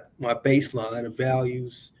I got my baseline of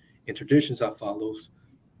values and traditions I follow,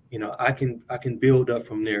 I can build up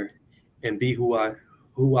from there and be who I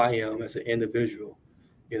am as an individual,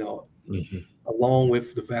 along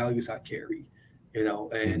with the values I carry, and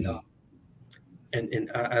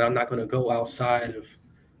I'm not going to go outside of,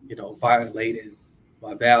 violating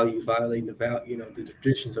my values, violating the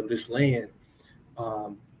traditions of this land,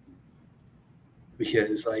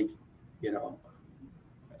 because like,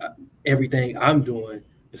 everything I'm doing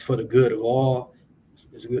is for the good of all.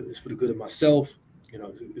 It's for the good of myself.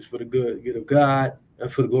 It's for the good of God,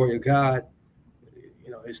 for the glory of God.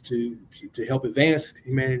 It's to help advance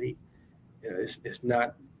humanity. It's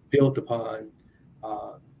not built upon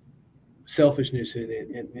selfishness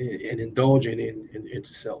and indulging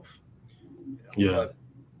into self. But,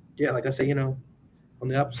 like I say, on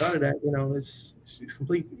the opposite side of that, it's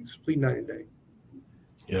complete night and day.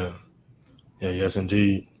 Yes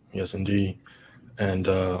indeed, and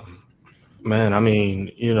man, I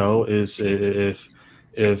mean, is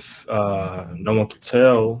if no one could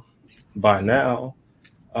tell by now,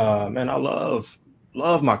 man, I love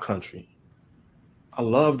my country. I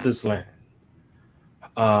love this land.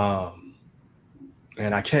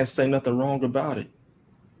 And I can't say nothing wrong about it.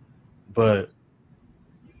 But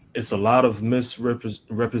it's a lot of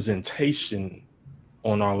misrepresentation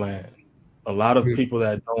on our land. A lot of people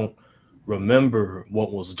that don't remember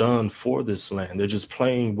what was done for this land. They're just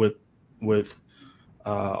playing with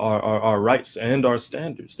our rights and our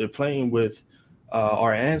standards. They're playing with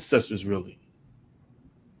our ancestors, really.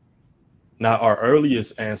 Not our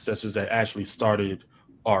earliest ancestors that actually started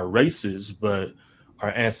our races, but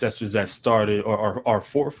our ancestors that started, or our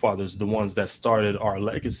forefathers, the ones that started our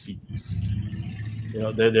legacies.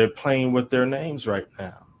 They're playing with their names right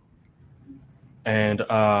now. And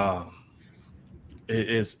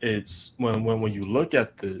it's when you look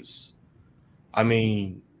at this, I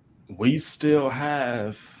mean, we still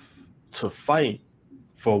have to fight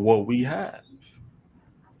for what we have.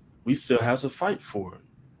 We still have to fight for it.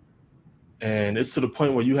 And it's to the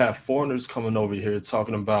point where you have foreigners coming over here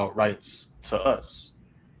talking about rights to us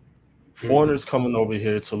foreigners coming over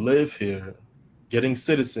here to live here, getting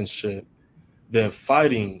citizenship, then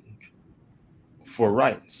fighting for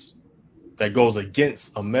rights that goes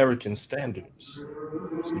against American standards,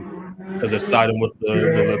 because they're siding with the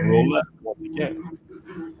liberal left once again.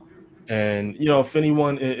 And if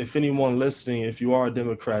anyone listening, if you are a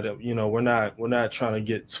Democrat, we're not trying to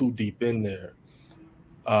get too deep in there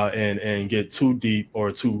and get too deep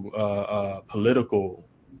or too political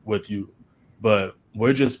with you, but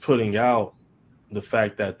we're just putting out the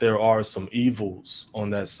fact that there are some evils on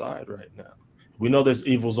that side right now. We know there's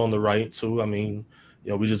evils on the right too. I mean,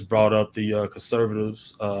 we just brought up the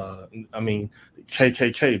conservatives. I mean, the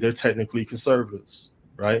KKK, they're technically conservatives,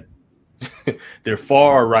 right? They're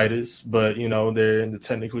far rightists, but they're in the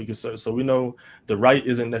technically conservative. So we know the right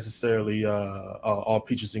isn't necessarily all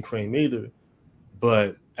peaches and cream either.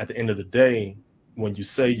 But at the end of the day, when you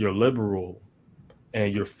say you're liberal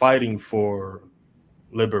and you're fighting for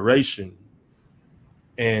liberation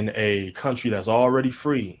in a country that's already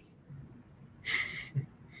free,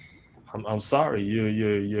 I'm sorry,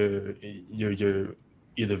 you're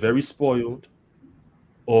either very spoiled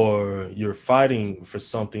or you're fighting for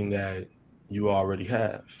something that you already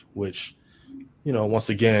have, which once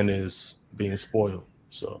again is being spoiled.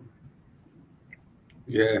 So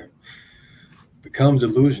yeah, becomes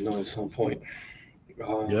delusional at some point.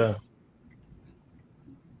 Yeah,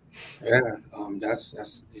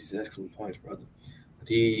 that's these excellent points, brother.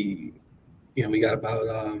 We got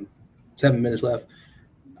about 7 minutes left.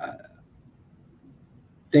 I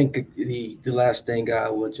think the last thing I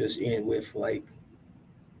would just end with, like,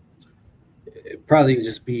 it probably would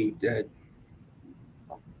just be that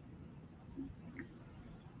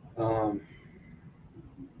on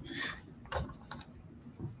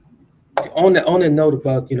the note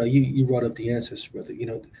about you brought up the ancestors, brother,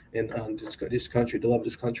 and this country, the love of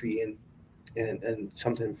this country, and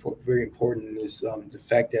something very important is the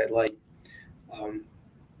fact that, like,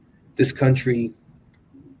 this country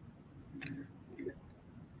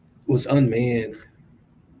was unmanned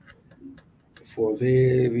for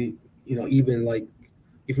very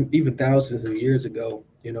even thousands of years ago,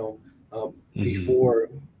 before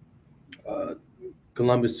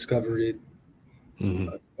Columbus discovered it,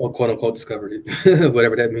 or quote unquote discovered it,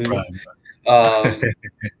 whatever that means. Right.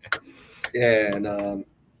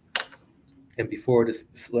 And before the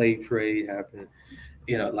slave trade happened,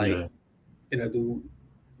 and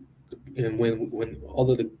when all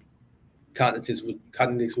of the continents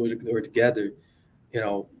were together,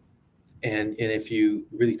 and if you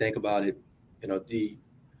really think about it, the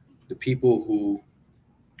people who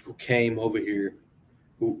came over here,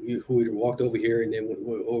 who either walked over here and then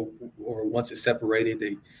or once it separated,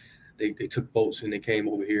 they took boats and they came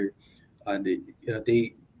over here, and they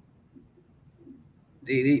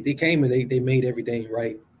came and they made everything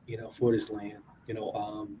right, for this land.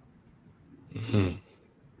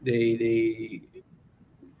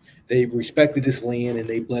 They respected this land and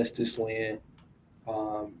they blessed this land,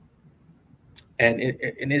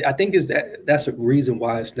 and I think that's a reason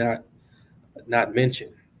why it's not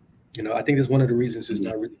mentioned. I think it's one of the reasons it's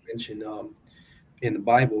not really mentioned in the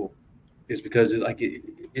Bible, is because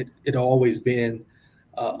it always been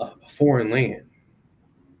a foreign land,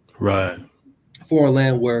 right? A foreign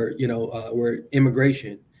land where where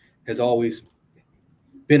immigration has always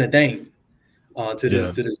been a thing to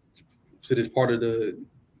this part of the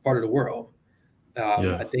world.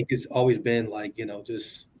 I think it's always been like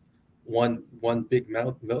just one big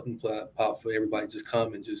melting pot for everybody to just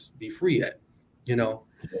come and just be free at.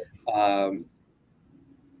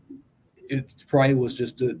 It probably was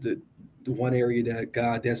just the one area that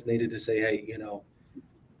God designated to say, hey, I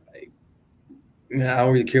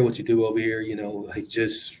don't really care what you do over here, like,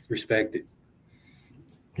 just respect it.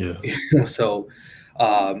 Yeah. So,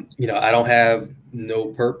 I don't have no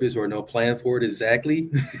purpose or no plan for it exactly.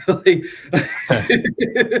 But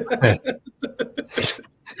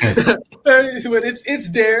it's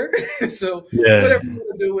there. So whatever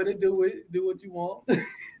you want to do with it, do what you want.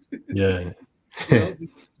 Yeah.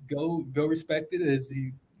 Just go respect it as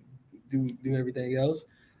you do everything else.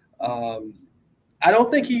 I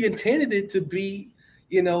don't think he intended it to be,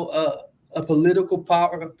 a political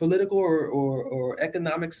or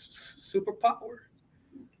economic superpower.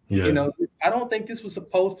 Yeah. I don't think this was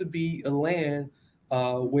supposed to be a land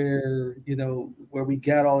where we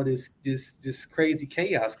got all of this crazy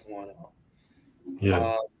chaos going on.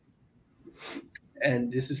 Yeah.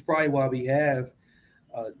 And this is probably why we have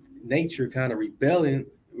nature kind of rebelling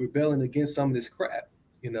against some of this crap.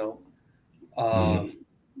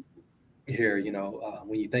 Here,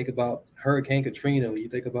 when you think about Hurricane Katrina, when you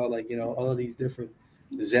think about all of these different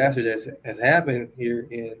disasters that has happened here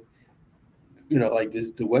like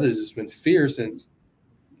this, the weather's just been fierce and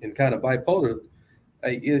kind of bipolar.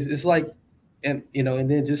 Like it's like, and and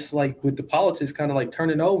then just like with the politics kind of like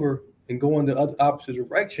turning over and going the opposite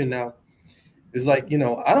direction now. It's like,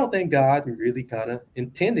 I don't think God really kind of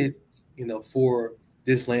intended, for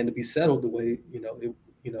this land to be settled the way,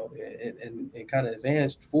 and kind of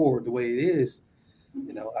advanced forward the way it is.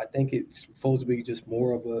 I think it's supposed to be just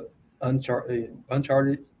more of a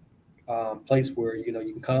uncharted place where, you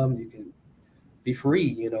can come, you can be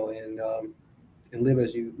free, and live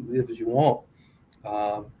as you want,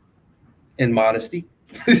 in modesty,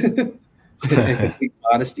 in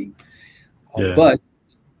modesty. Yeah. But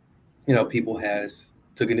people has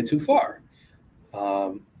taken it too far.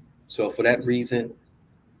 So for that reason,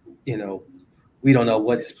 we don't know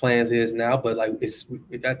what his plans is now, but like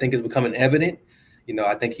I think it's becoming evident.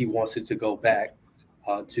 I think he wants it to go back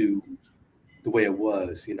to the way it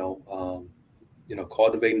was.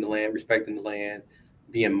 Cultivating the land, respecting the land,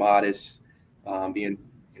 being modest, being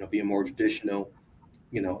more traditional.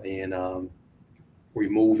 And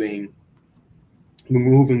removing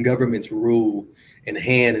government's rule and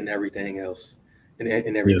hand and everything else, and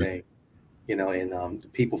everything.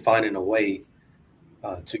 And people finding a way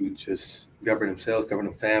to just govern themselves, govern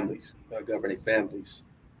their families, govern their families,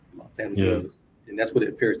 family members. And that's what it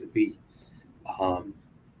appears to be. All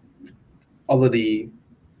of the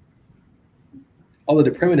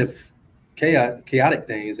primitive, chaotic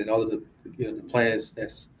things, and all of the the plans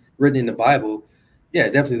that's written in the Bible,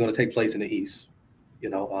 definitely going to take place in the East.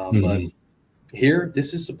 But here,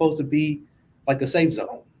 this is supposed to be like a safe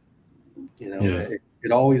zone.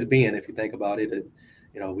 It always been, if you think about it.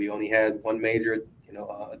 We only had one major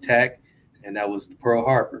attack, and that was Pearl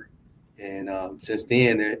Harbor. And since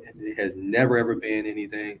then, it has never ever been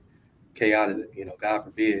anything chaotic. God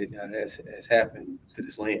forbid, has happened to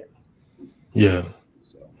this land. Yeah.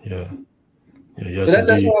 So Yes, that's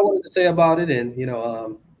what I wanted to say about it. And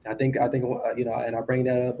I think and I bring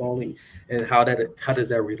that up only, and how does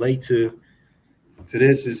that relate to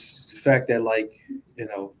this is the fact that, like,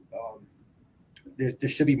 there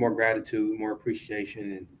should be more gratitude, more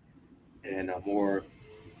appreciation, and more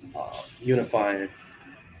unifying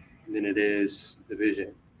than it is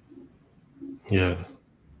division.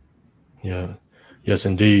 Yes,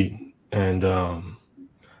 indeed. And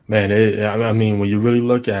man, I mean, when you really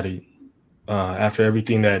look at it, after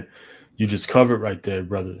everything that you just covered right there,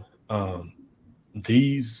 brother,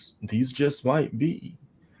 these just might be.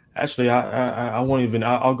 Actually, I won't even.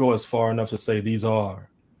 I'll go as far enough to say these are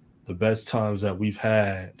the best times that we've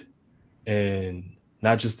had in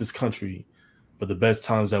not just this country, but the best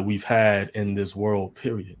times that we've had in this world.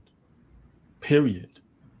 Period.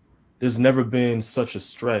 There's never been such a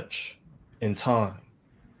stretch in time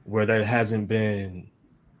where there hasn't been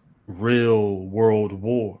real world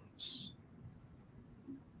wars.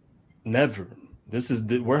 Never.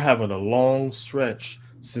 We're having a long stretch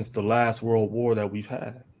since the last world war that we've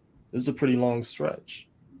had. This is a pretty long stretch.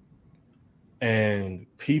 And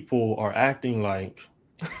people are acting like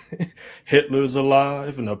Hitler's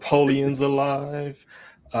alive, Napoleon's alive,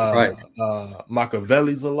 Right.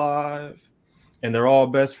 Machiavelli's alive, and they're all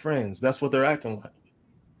best friends. That's what they're acting like,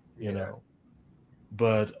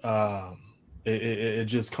 But it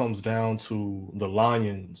just comes down to the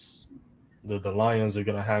lions. The lions are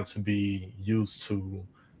going to have to be used to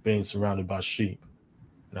being surrounded by sheep.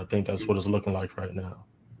 And I think that's what it's looking like right now.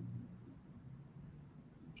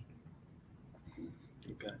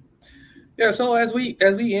 Okay. Yeah. So as we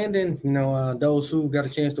end, and those who got a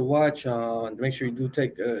chance to watch, make sure you do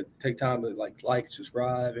take time to like,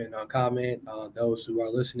 subscribe, and comment. Those who are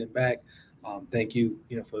listening back, thank you,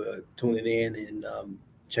 for tuning in and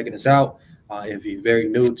checking us out. If you're very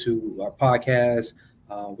new to our podcast,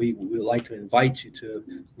 we would like to invite you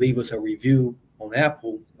to leave us a review on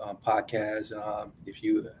Apple Podcasts. If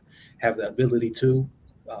you have the ability to,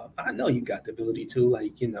 I know you got the ability to,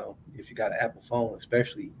 if you got an Apple phone,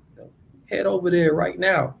 especially, head over there right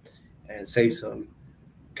now and say some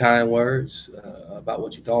kind words about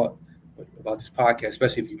what you thought about this podcast,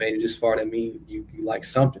 especially if you made it this far. That means you like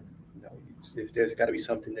something. If there's got to be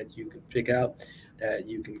something that you can pick out, that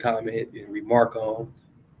you can comment and remark on.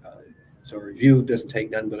 So a review doesn't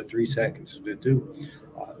take nothing but 3 seconds to do.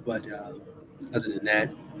 But other than that,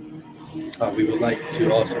 we would like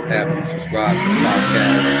to also have you subscribe to the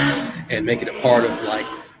podcast and make it a part of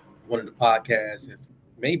one of the podcasts, if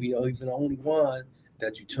maybe even the only one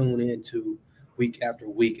that you tune into week after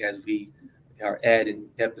week, as we are adding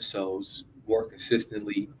episodes more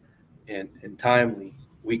consistently and timely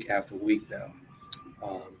week after week now.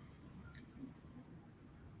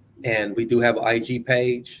 And we do have an IG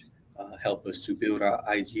page. Help us to build our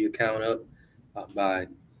IG account up. by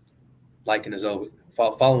liking us over,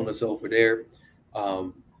 following us over there.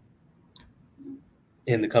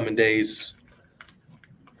 In the coming days,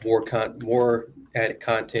 more added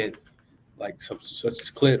content like such as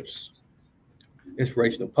clips,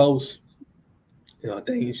 inspirational posts,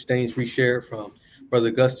 things reshared from Brother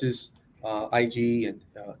Augustus, IG, and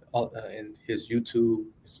his YouTube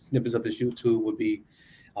snippets of his YouTube would be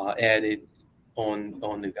added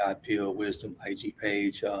on the God Peel Wisdom IG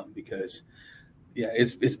page because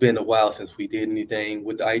it's been a while since we did anything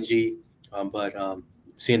with the IG, but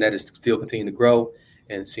seeing that it's still continuing to grow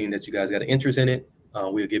and seeing that you guys got an interest in it,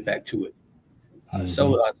 we'll get back to it.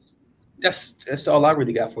 So that's all I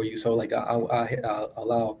really got for you. So like I'll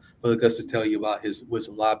allow Brother Gus to tell you about his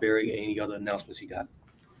Wisdom Library and any other announcements he got.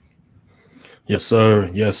 Yes, sir.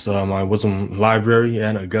 Yes, my Wisdom Library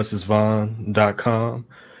at augustusvaughn.com.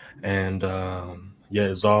 And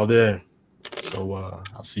it's all there. So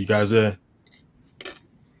I'll see you guys there.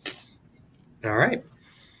 All right.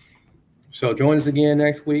 So join us again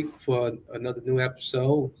next week for another new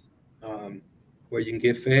episode where you can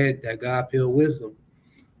get fed that God Peel wisdom.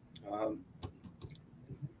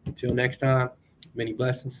 Until next time, many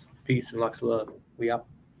blessings, peace, and lots of love. We out.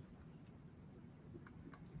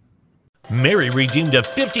 Mary redeemed a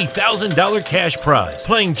 $50,000 cash prize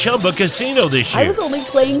playing Chumba Casino this year. I was only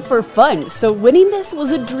playing for fun, so winning this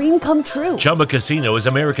was a dream come true. Chumba Casino is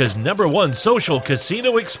America's #1 social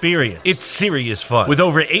casino experience. It's serious fun. With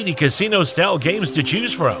over 80 casino-style games to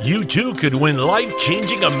choose from, you too could win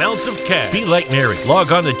life-changing amounts of cash. Be like Mary.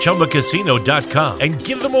 Log on to ChumbaCasino.com and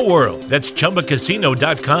give them a whirl. That's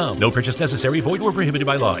ChumbaCasino.com. No purchase necessary. Void or prohibited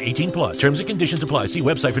by law. 18+. Terms and conditions apply. See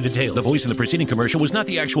website for details. The voice in the preceding commercial was not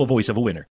the actual voice of a winner.